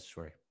Mark in this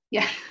story.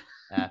 Yeah.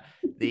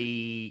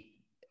 The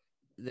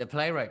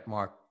playwright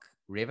Mark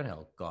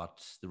Ravenhill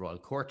got the Royal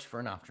Court for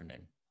an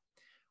afternoon,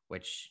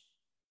 which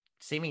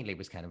seemingly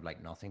was kind of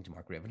like nothing to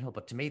Mark Ravenhill,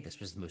 but to me, this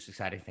was the most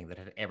exciting thing that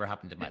had ever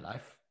happened in my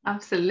life.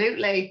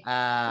 Absolutely.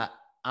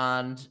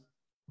 And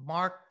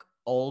Mark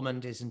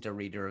Almond isn't a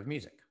reader of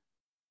music.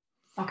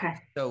 Okay.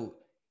 So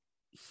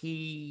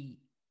he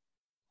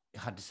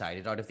had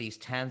decided out of these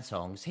 10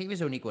 songs, he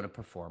was only going to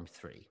perform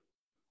 3.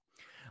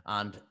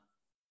 And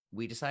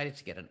we decided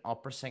to get an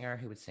opera singer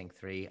who would sing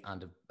 3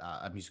 and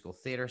a musical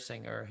theatre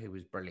singer who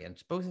was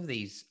brilliant. Both of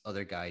these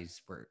other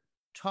guys were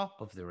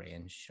top of the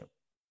range,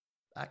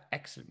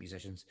 excellent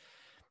musicians,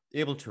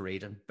 able to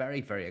read and very,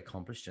 very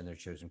accomplished in their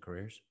chosen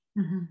careers.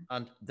 Mm-hmm.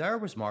 And there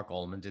was Mark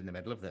Almond in the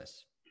middle of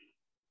this,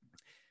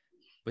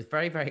 with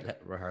very, very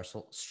little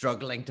rehearsal,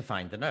 struggling to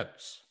find the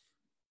notes.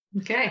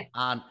 Okay.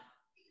 And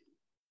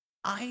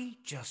I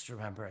just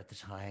remember at the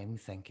time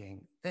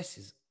thinking, this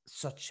is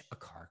such a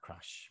car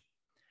crash.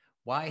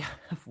 Why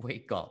have we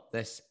got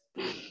this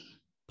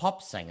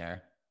pop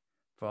singer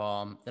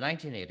from the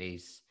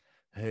 1980s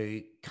who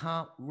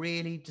can't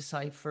really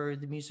decipher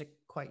the music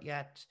quite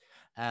yet,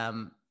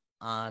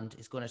 and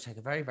it's going to take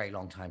a very, very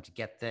long time to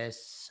get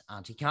this,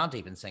 and he can't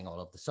even sing all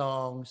of the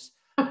songs.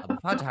 We've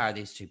had to hire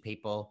these 2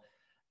 people.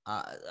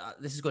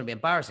 This is going to be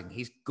embarrassing.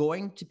 He's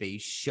going to be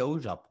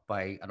showed up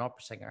by an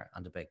opera singer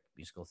and a big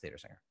musical theatre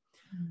singer.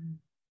 Mm.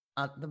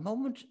 At the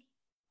moment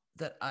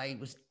that I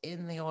was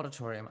in the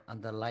auditorium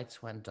and the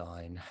lights went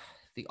down,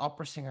 the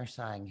opera singer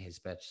sang his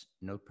bit,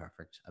 note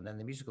perfect. And then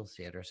the musical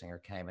theatre singer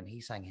came and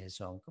he sang his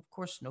song, of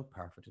course, note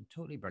perfect and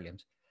totally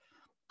brilliant.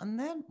 And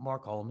then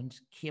Mark Almond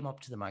came up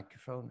to the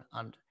microphone,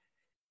 and,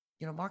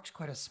 you know, Mark's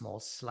quite a small,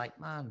 slight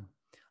man.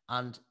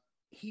 And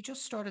he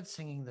just started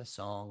singing the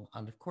song.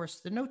 And of course,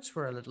 the notes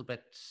were a little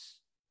bit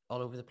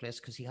all over the place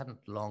because he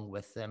hadn't long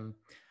with them.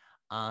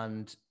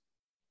 And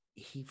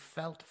he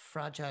felt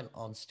fragile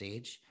on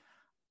stage.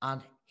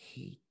 And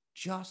he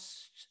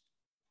just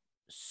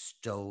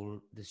stole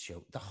the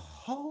show. The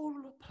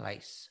whole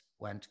place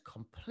went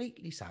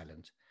completely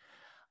silent.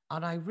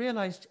 And I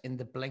realized in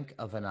the blink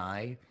of an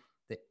eye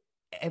that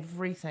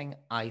everything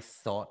I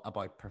thought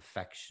about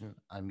perfection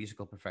and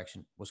musical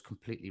perfection was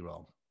completely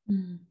wrong.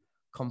 Mm.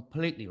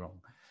 Completely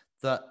wrong.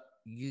 That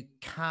you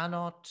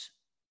cannot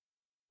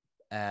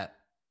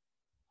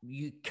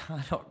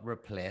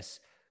replace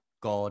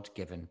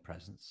God-given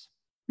presence.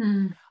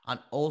 Mm. And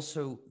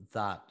also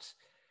that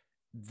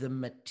the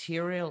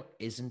material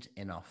isn't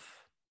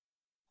enough.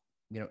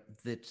 You know,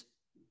 that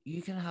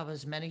you can have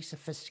as many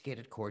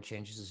sophisticated chord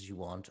changes as you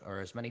want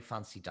or as many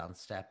fancy dance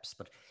steps,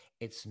 but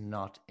it's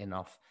not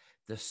enough.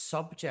 The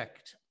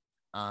subject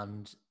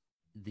and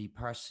the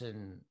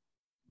person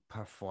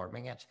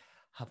performing it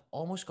have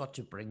almost got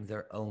to bring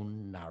their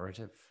own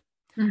narrative.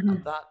 Mm-hmm.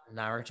 And that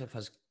narrative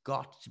has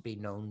got to be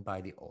known by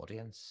the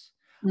audience.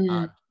 Mm.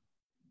 And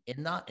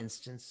in that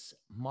instance,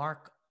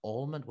 Mark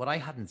Almond, what I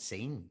hadn't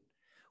seen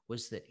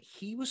was that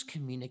he was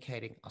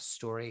communicating a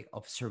story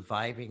of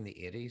surviving the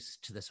 80s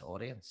to this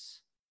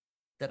audience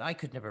that I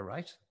could never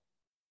write.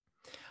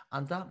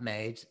 And that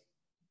made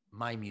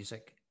my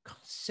music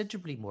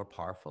considerably more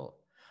powerful.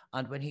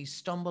 And when he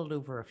stumbled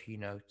over a few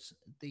notes,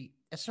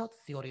 it's not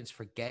that the audience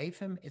forgave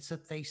him, it's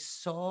that they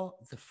saw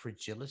the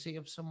fragility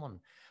of someone.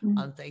 Mm-hmm.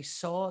 And they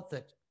saw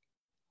that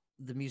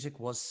the music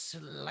was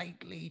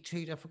slightly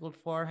too difficult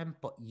for him,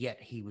 but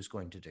yet he was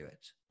going to do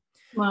it.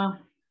 Wow.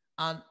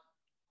 And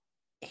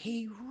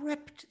he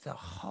ripped the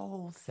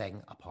whole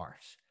thing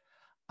apart.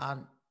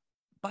 And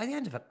by the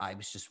end of it, I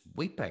was just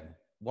weeping.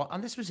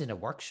 And this was in a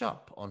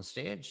workshop on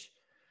stage.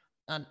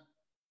 And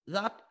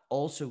that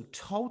also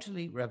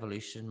totally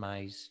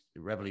revolutionized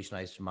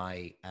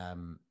my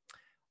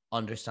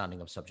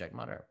understanding of subject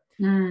matter.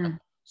 Mm.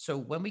 So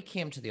when we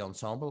came to the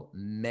ensemble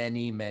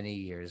many, many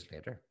years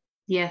later,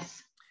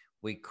 yes,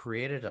 we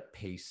created a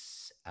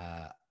piece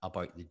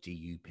about the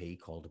DUP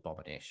called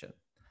Abomination.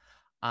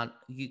 And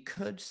you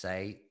could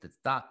say that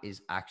that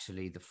is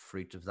actually the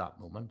fruit of that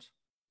moment.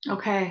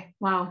 Okay,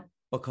 wow.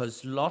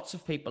 Because lots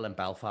of people in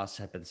Belfast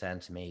had been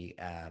saying to me,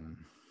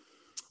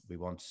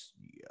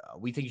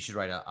 we think you should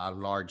write a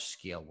large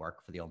scale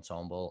work for the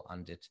ensemble,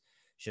 and it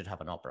should have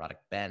an operatic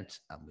bent,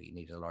 and we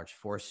need a large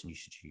force, and you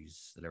should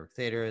use the Lyric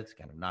Theatre, the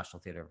kind of National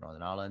Theatre of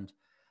Northern Ireland.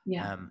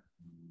 Yeah.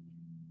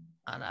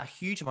 And a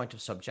huge amount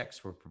of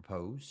subjects were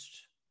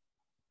proposed.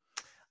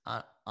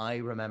 I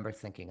remember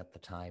thinking at the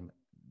time,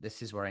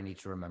 this is where I need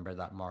to remember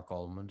that Mark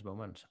Almond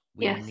moment.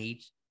 We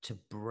need to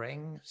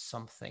bring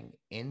something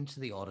into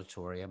the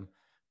auditorium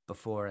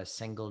before a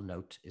single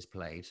note is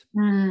played.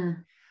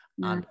 Mm.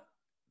 And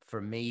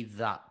for me,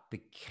 that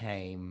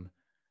became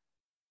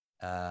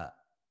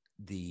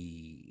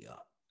the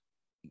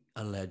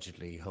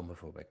allegedly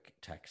homophobic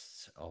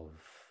texts of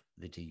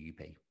the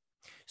DUP.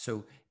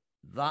 So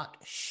that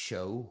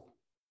show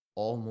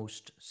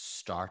almost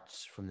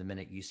starts from the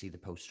minute you see the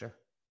poster.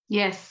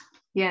 Yes,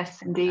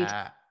 indeed.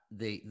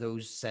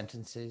 Those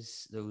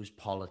sentences, those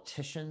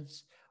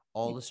politicians,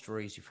 all the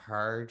stories you've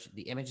heard,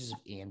 the images of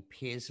Ian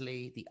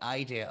Paisley, the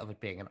idea of it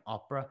being an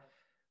opera,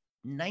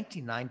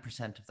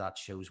 99% of that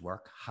show's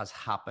work has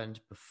happened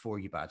before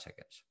you buy a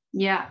ticket.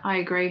 Yeah, I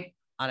agree.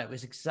 And it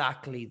was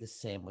exactly the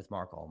same with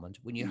Mark Almond.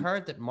 When you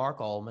heard that Mark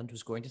Almond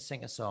was going to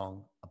sing a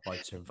song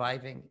about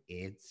surviving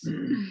AIDS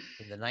in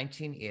the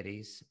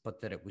 1980s,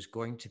 but that it was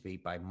going to be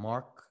by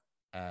Mark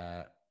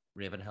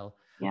Ravenhill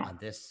and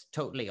this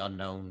totally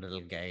unknown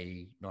little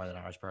gay Northern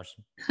Irish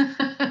person,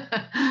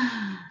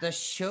 the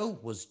show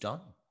was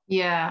done.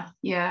 Yeah.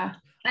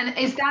 And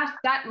is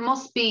that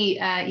must be,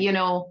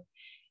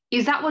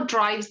 is that what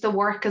drives the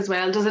work as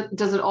well?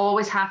 Does it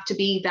always have to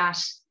be that,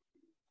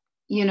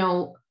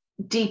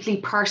 deeply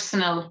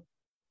personal?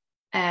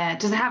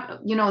 Does it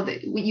have,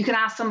 you can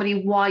ask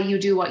somebody why you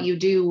do what you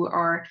do,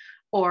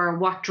 or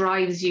what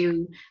drives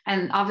you.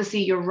 And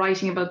obviously you're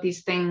writing about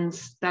these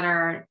things that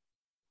are,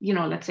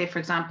 let's say, for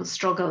example,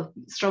 struggle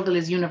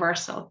is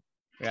universal.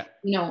 Yeah.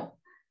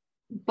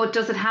 But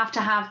does it have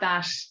to have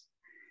that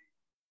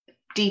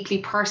deeply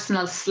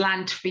personal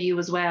slant for you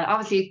as well?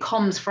 Obviously it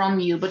comes from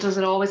you, but does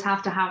it always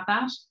have to have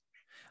that?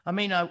 I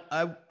mean,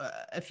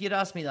 if you'd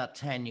asked me that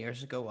 10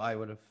 years ago, I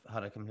would have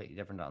had a completely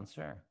different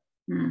answer.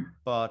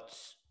 But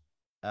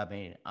I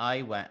mean,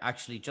 I went,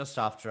 actually, just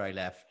after I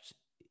left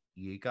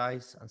you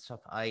guys and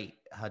stuff, I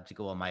had to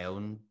go on my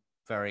own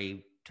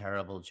very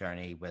terrible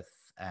journey with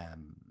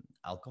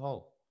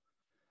alcohol.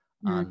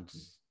 And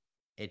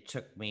it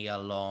took me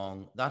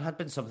that had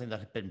been something that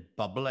had been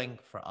bubbling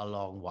for a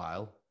long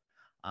while.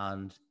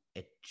 And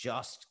it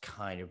just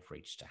kind of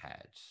reached a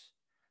head.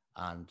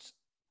 And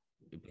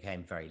it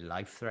became very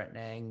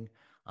life-threatening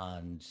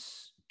and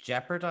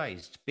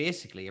jeopardized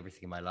basically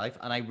everything in my life.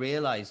 And I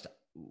realized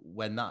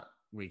when that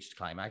reached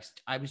climax,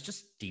 I was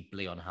just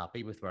deeply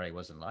unhappy with where I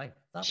was in life.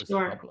 That was the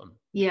problem.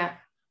 Yeah.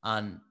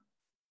 And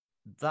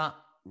that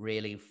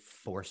really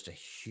forced a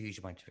huge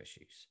amount of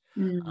issues.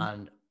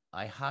 And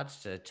I had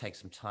to take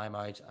some time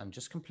out and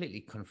just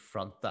completely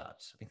confront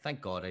that. I mean,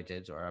 thank God I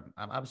did, or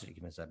I'm absolutely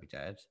convinced I'd be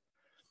dead.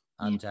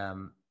 And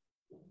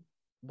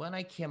when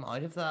I came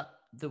out of that,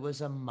 there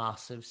was a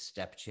massive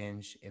step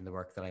change in the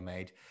work that I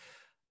made.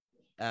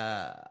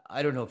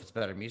 I don't know if it's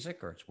better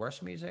music or it's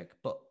worse music,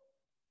 but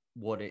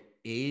what it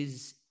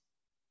is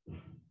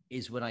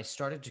when I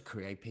started to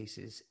create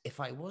pieces, if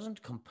I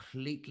wasn't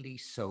completely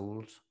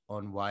sold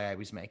on why I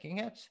was making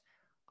it,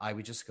 I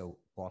would just go,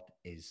 what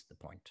is the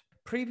point?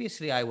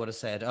 Previously, I would have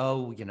said, I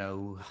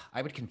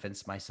would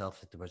convince myself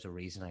that there was a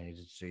reason I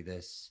needed to do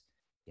this.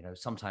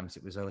 Sometimes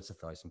it was, it's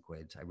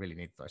 £1,000. I really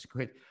need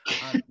 £1,000.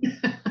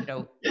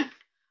 And,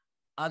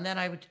 and then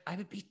I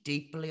would be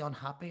deeply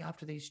unhappy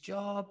after these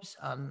jobs.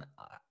 And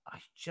I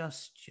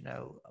just,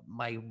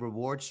 my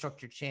reward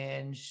structure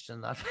changed.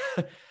 And that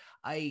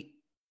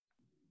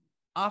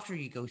after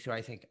you go through,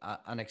 I think,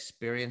 an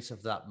experience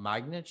of that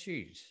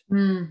magnitude,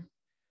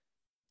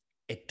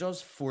 it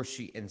does force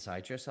you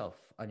inside yourself.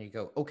 And you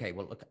go, okay,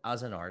 well, look,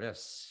 as an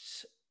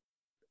artist,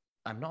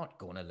 I'm not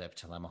going to live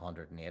till I'm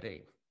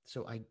 180.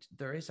 So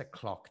there is a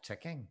clock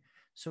ticking.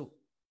 So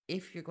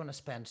if you're going to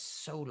spend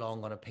so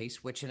long on a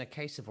piece, which in a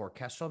case of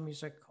orchestral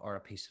music or a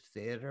piece of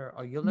theater,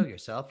 or you'll know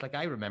yourself, like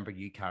I remember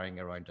you carrying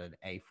around an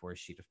A4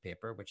 sheet of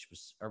paper, which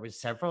was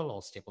several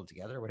all stapled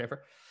together or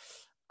whatever.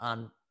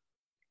 And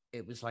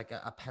it was like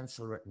a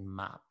pencil written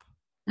map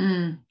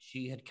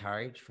she had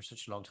carried for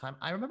such a long time.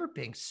 I remember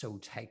being so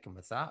taken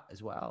with that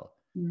as well,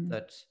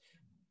 that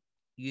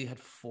you had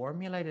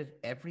formulated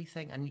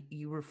everything and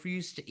you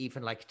refused to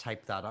even like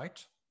type that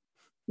out.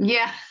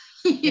 Yeah.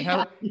 It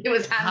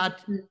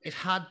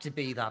had to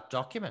be that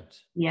document.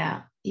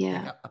 Yeah.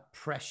 Like a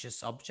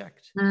precious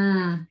object.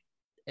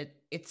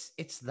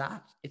 It's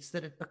that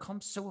it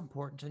becomes so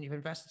important, and you've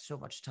invested so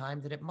much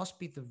time that it must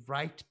be the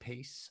right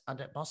piece and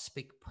it must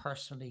speak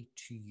personally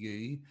to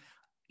you.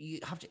 You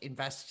have to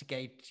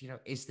investigate,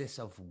 is this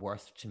of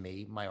worth to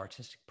me, my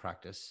artistic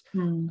practice?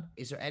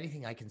 Is there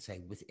anything I can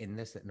say within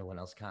this that no one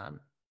else can?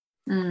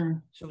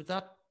 So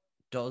that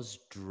does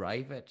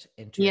drive it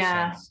into a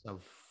sense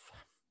of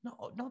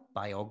not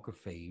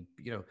biography,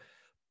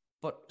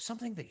 but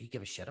something that you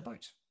give a shit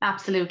about.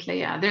 Absolutely,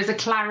 yeah. There's a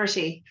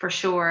clarity for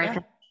sure.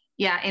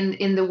 Yeah,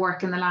 in the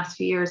work in the last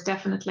few years,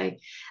 definitely.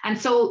 And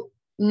so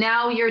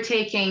now you're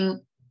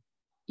taking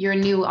your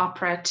new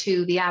opera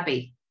to the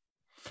Abbey.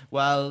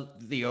 Well,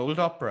 the old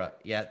opera,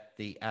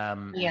 the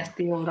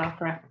old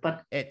opera,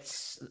 but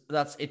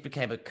it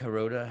became a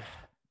corona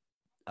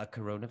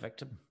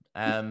victim.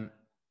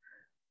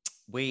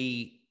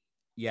 We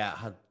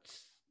had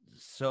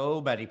so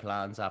many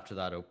plans after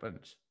that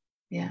opened.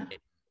 Yeah. In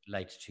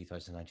late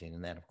 2019,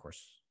 and then of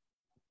course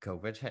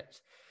COVID hit.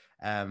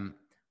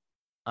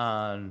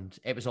 And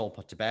it was all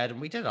put to bed,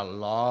 and we did a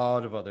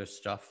lot of other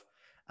stuff.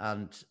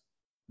 And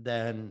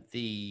then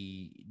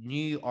the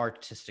new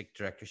artistic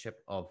directorship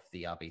of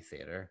the Abbey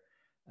Theatre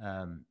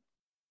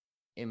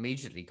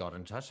immediately got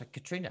in touch. Like,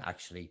 Katrina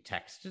actually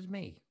texted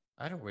me.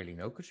 I don't really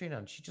know Katrina,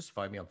 and she just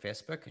found me on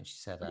Facebook, and she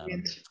said,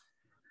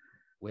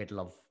 we'd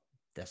love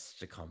this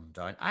to come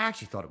down. I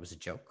actually thought it was a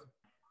joke.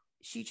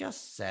 She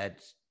just said,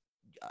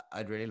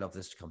 I'd really love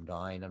this to come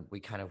down, and we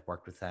kind of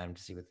worked with them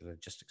to see what the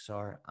logistics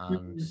are,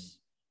 and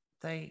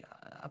they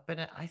have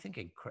been, I think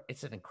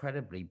it's an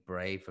incredibly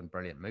brave and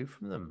brilliant move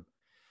from them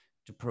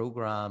to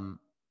program,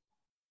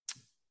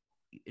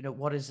 you know,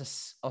 what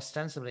is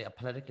ostensibly a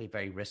politically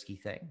very risky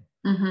thing.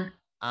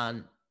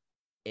 And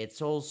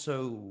it's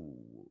also,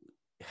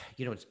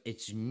 you know,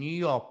 it's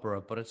new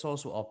opera, but it's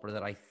also opera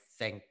that I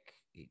think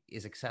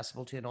is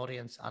accessible to an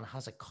audience and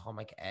has a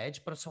comic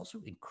edge, but it's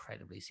also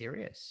incredibly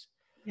serious.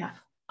 Yeah.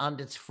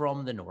 And it's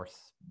from the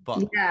North,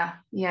 but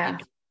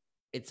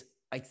it's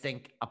I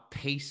think a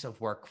piece of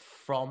work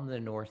from the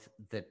North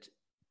that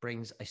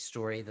brings a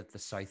story that the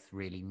South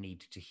really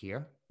need to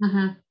hear.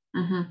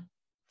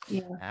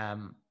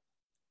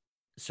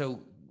 So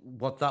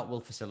what that will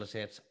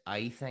facilitate,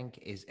 I think,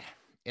 is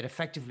it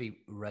effectively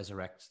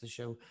resurrects the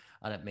show,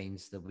 and it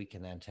means that we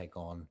can then take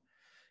on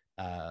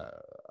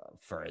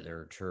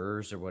further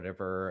tours or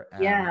whatever.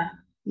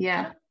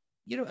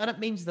 You know, and it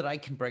means that I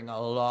can bring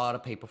a lot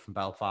of people from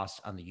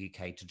Belfast and the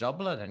UK to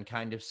Dublin and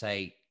kind of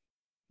say,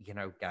 you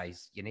know,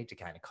 guys, you need to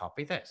kind of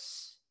copy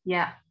this.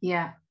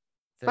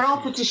 But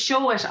also to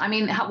show it. I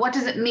mean, what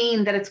does it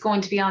mean that it's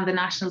going to be on the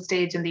national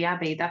stage in the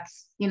Abbey?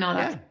 That's, you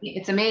know,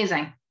 it's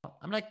amazing.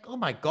 I'm like, oh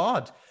my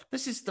God,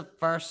 this is the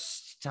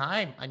first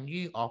time a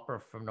new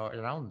opera from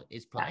Northern Ireland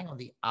is playing on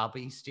the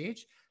Abbey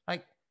stage.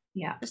 Like,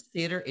 this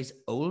theatre is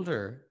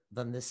older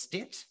than the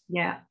state.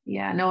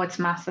 No, it's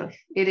massive.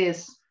 It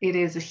is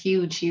a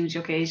huge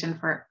occasion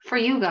for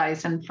you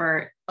guys and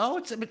for. Oh,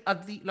 it's the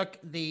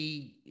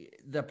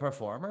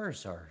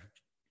performers are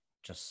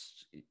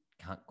just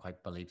can't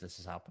quite believe this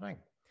is happening.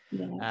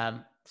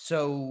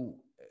 So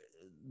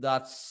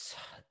that's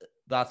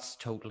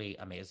totally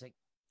amazing.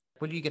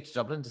 Will you get to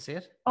Dublin to see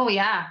it? Oh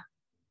yeah,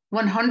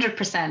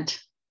 100%.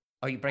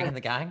 Are you bringing the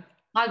gang?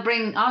 I'll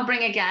bring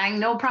a gang,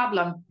 no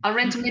problem. I'll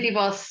rent a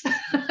minibus.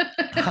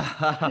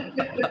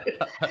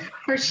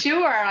 For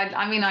sure.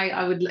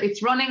 I would.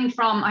 It's running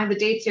from, I have the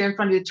dates here in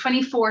front of you,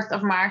 24th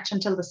of March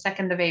until the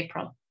 2nd of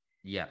April.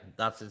 Yeah,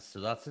 that's it. So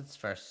that's its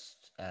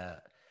first.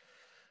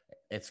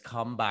 Its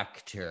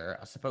comeback tour,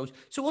 I suppose.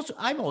 So also,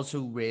 I'm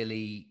also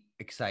really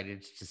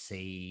excited to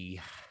see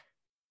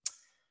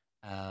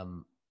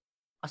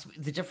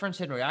the difference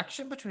in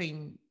reaction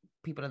between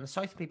people in the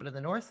South, people in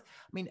the North.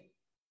 I mean,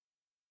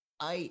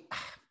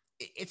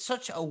 it's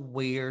such a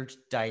weird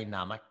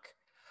dynamic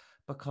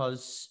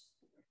because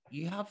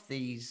you have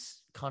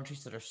these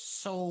countries that are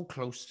so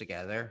close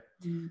together,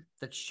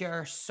 that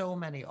share so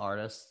many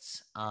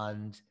artists,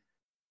 and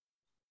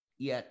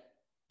yet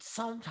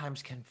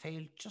sometimes can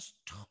feel just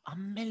a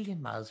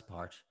million miles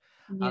apart.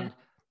 And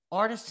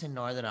artists in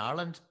Northern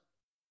Ireland,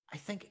 I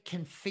think,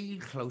 can feel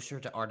closer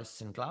to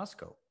artists in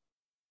Glasgow.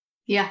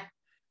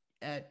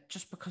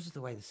 Just because of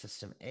the way the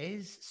system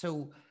is.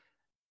 So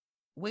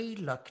we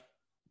look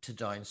to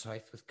down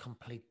south with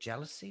complete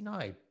jealousy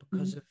now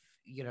because of,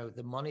 you know,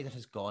 the money that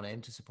has gone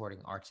into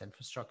supporting arts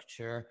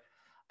infrastructure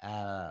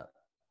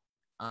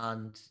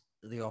and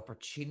the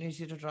opportunities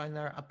that are down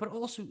there, but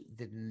also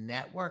the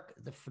network,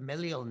 the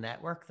familial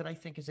network that I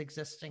think is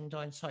existing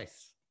down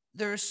south.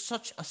 There's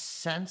such a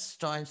sense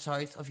down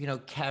south of, you know,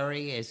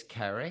 Kerry is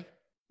Kerry.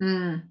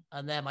 And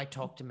they might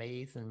talk to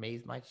Meath, and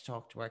Meath might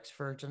talk to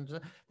Wexford, and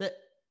that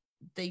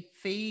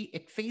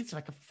it feels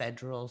like a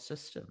federal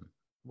system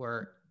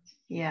where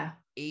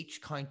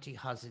each county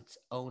has its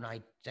own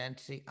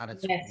identity and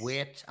its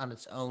weight and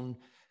its own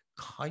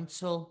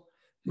council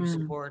who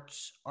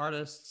supports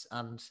artists.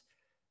 And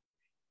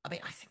I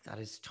mean, I think that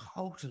is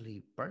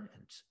totally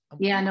brilliant.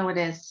 No, it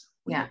is.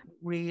 We don't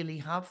really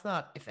have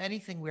that. If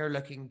anything, we're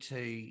looking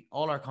to,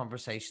 all our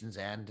conversations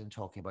end in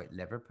talking about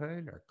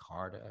Liverpool or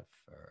Cardiff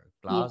or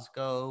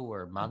Glasgow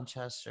or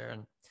Manchester,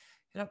 and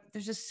you know,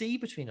 there's a sea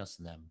between us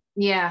and them.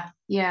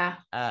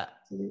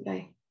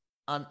 Absolutely.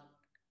 And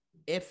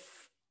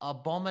if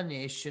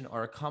Abomination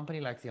or a company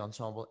like the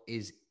Ensemble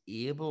is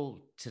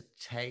able to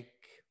take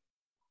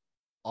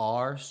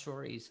our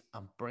stories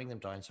and bring them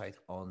down south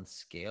on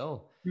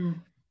scale,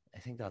 I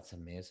think that's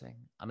amazing.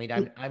 I mean,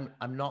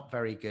 I'm not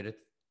very good at,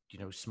 you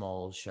know,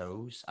 small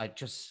shows. I'm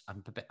just a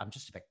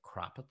bit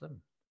crap at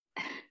them.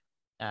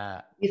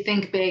 You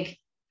think big?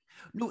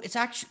 No, it's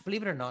actually,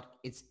 believe it or not,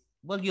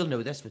 you'll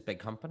know this with big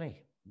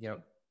company. You know,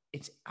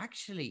 it's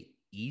actually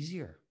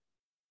easier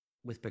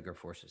with bigger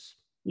forces.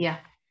 You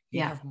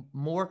have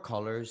more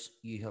colors,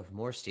 you have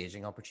more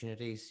staging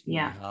opportunities, you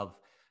have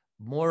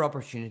more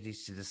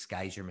opportunities to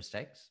disguise your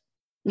mistakes.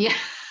 You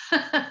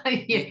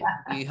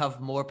have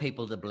more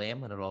people to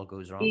blame when it all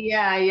goes wrong.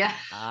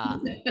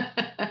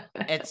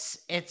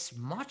 It's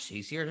much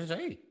easier to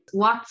do.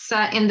 What's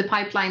in the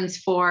pipelines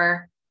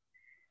for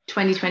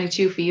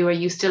 2022 for you? Are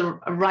you still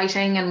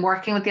writing and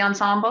working with the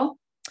Ensemble?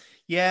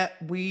 Yeah,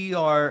 we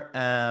are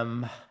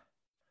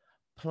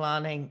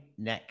planning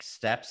next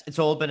steps. It's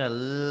all been a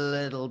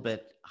little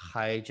bit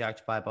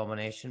hijacked by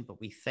Abomination, but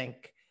we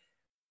think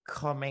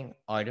coming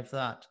out of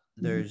that,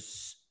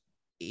 there's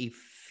a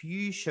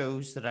few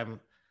shows that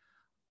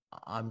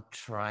I'm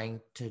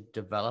trying to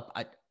develop.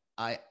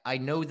 I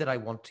know that I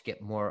want to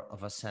get more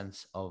of a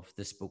sense of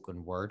the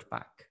spoken word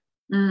back.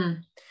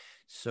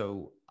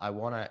 So I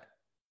want to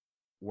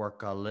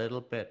work a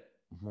little bit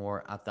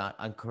more at that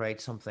and create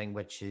something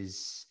which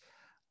is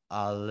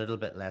a little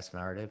bit less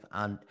narrative.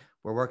 And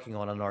we're working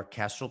on an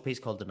orchestral piece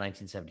called the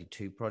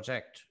 1972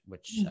 Project,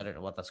 which I don't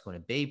know what that's going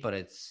to be, but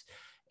it's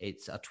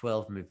a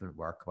 12 movement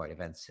work about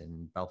events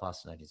in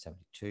Belfast in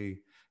 1972,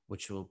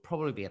 which will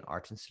probably be an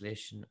art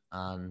installation.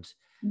 And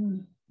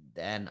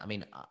then, I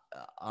mean,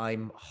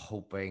 I'm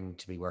hoping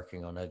to be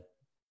working on a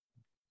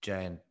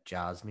giant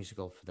jazz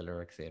musical for the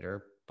Lyric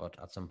Theatre, but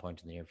at some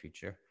point in the near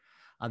future.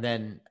 And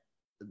then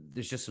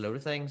there's just a load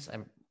of things.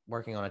 I'm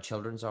working on a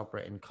children's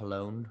opera in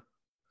Cologne.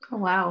 Oh,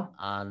 wow.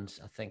 And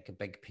I think a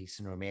big piece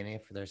in Romania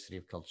for their City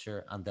of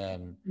Culture. And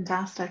then...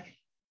 Fantastic.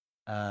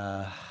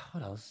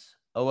 What else?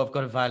 Oh, I've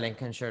got a violin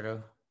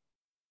concerto.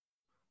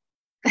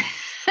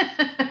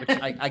 Which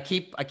I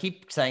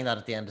keep saying that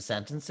at the end of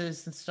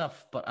sentences and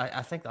stuff, but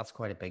I think that's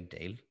quite a big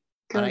deal.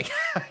 Good. And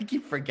I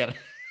keep forgetting.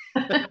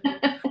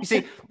 You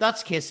see,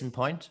 that's case in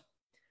point.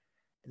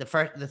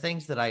 The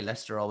things that I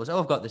list are always,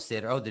 I've got this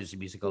theatre, there's a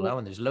musical now,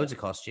 and there's loads of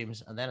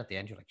costumes, and then at the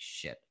end you're like,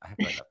 shit, I have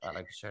to write that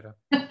like concerto.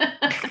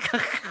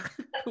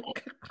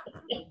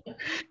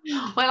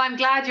 Well, I'm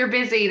glad you're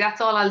busy.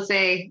 That's all I'll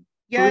say.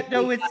 Yeah,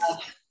 no,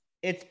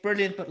 it's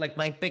brilliant, but like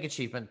my big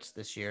achievement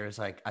this year is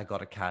like I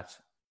got a cat.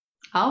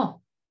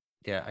 Oh.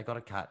 Yeah, I got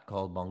a cat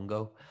called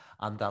Mungo,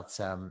 and that's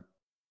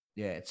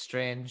it's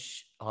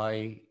strange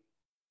how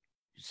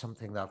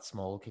something that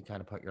small can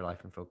kind of put your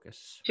life in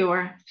focus.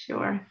 Sure.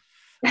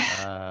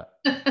 But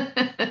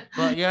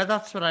yeah,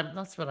 that's what I'm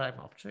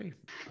up to.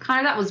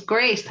 Connor, that was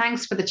great.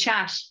 Thanks for the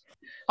chat.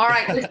 All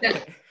right,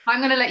 listen, I'm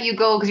going to let you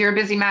go because you're a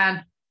busy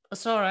man.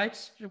 That's all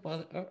right.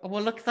 Well,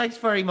 look, thanks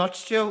very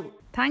much, Joe.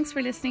 Thanks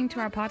for listening to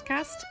our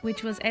podcast,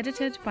 which was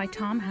edited by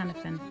Tom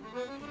Hannafin.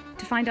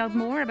 To find out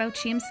more about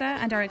Seamsa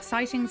and our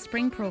exciting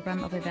spring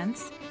programme of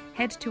events,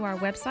 head to our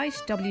website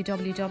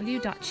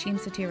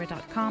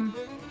www.seamsatira.com.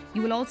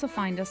 You will also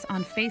find us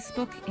on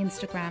Facebook,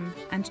 Instagram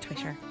and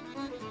Twitter.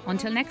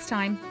 Until next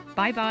time,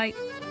 bye-bye.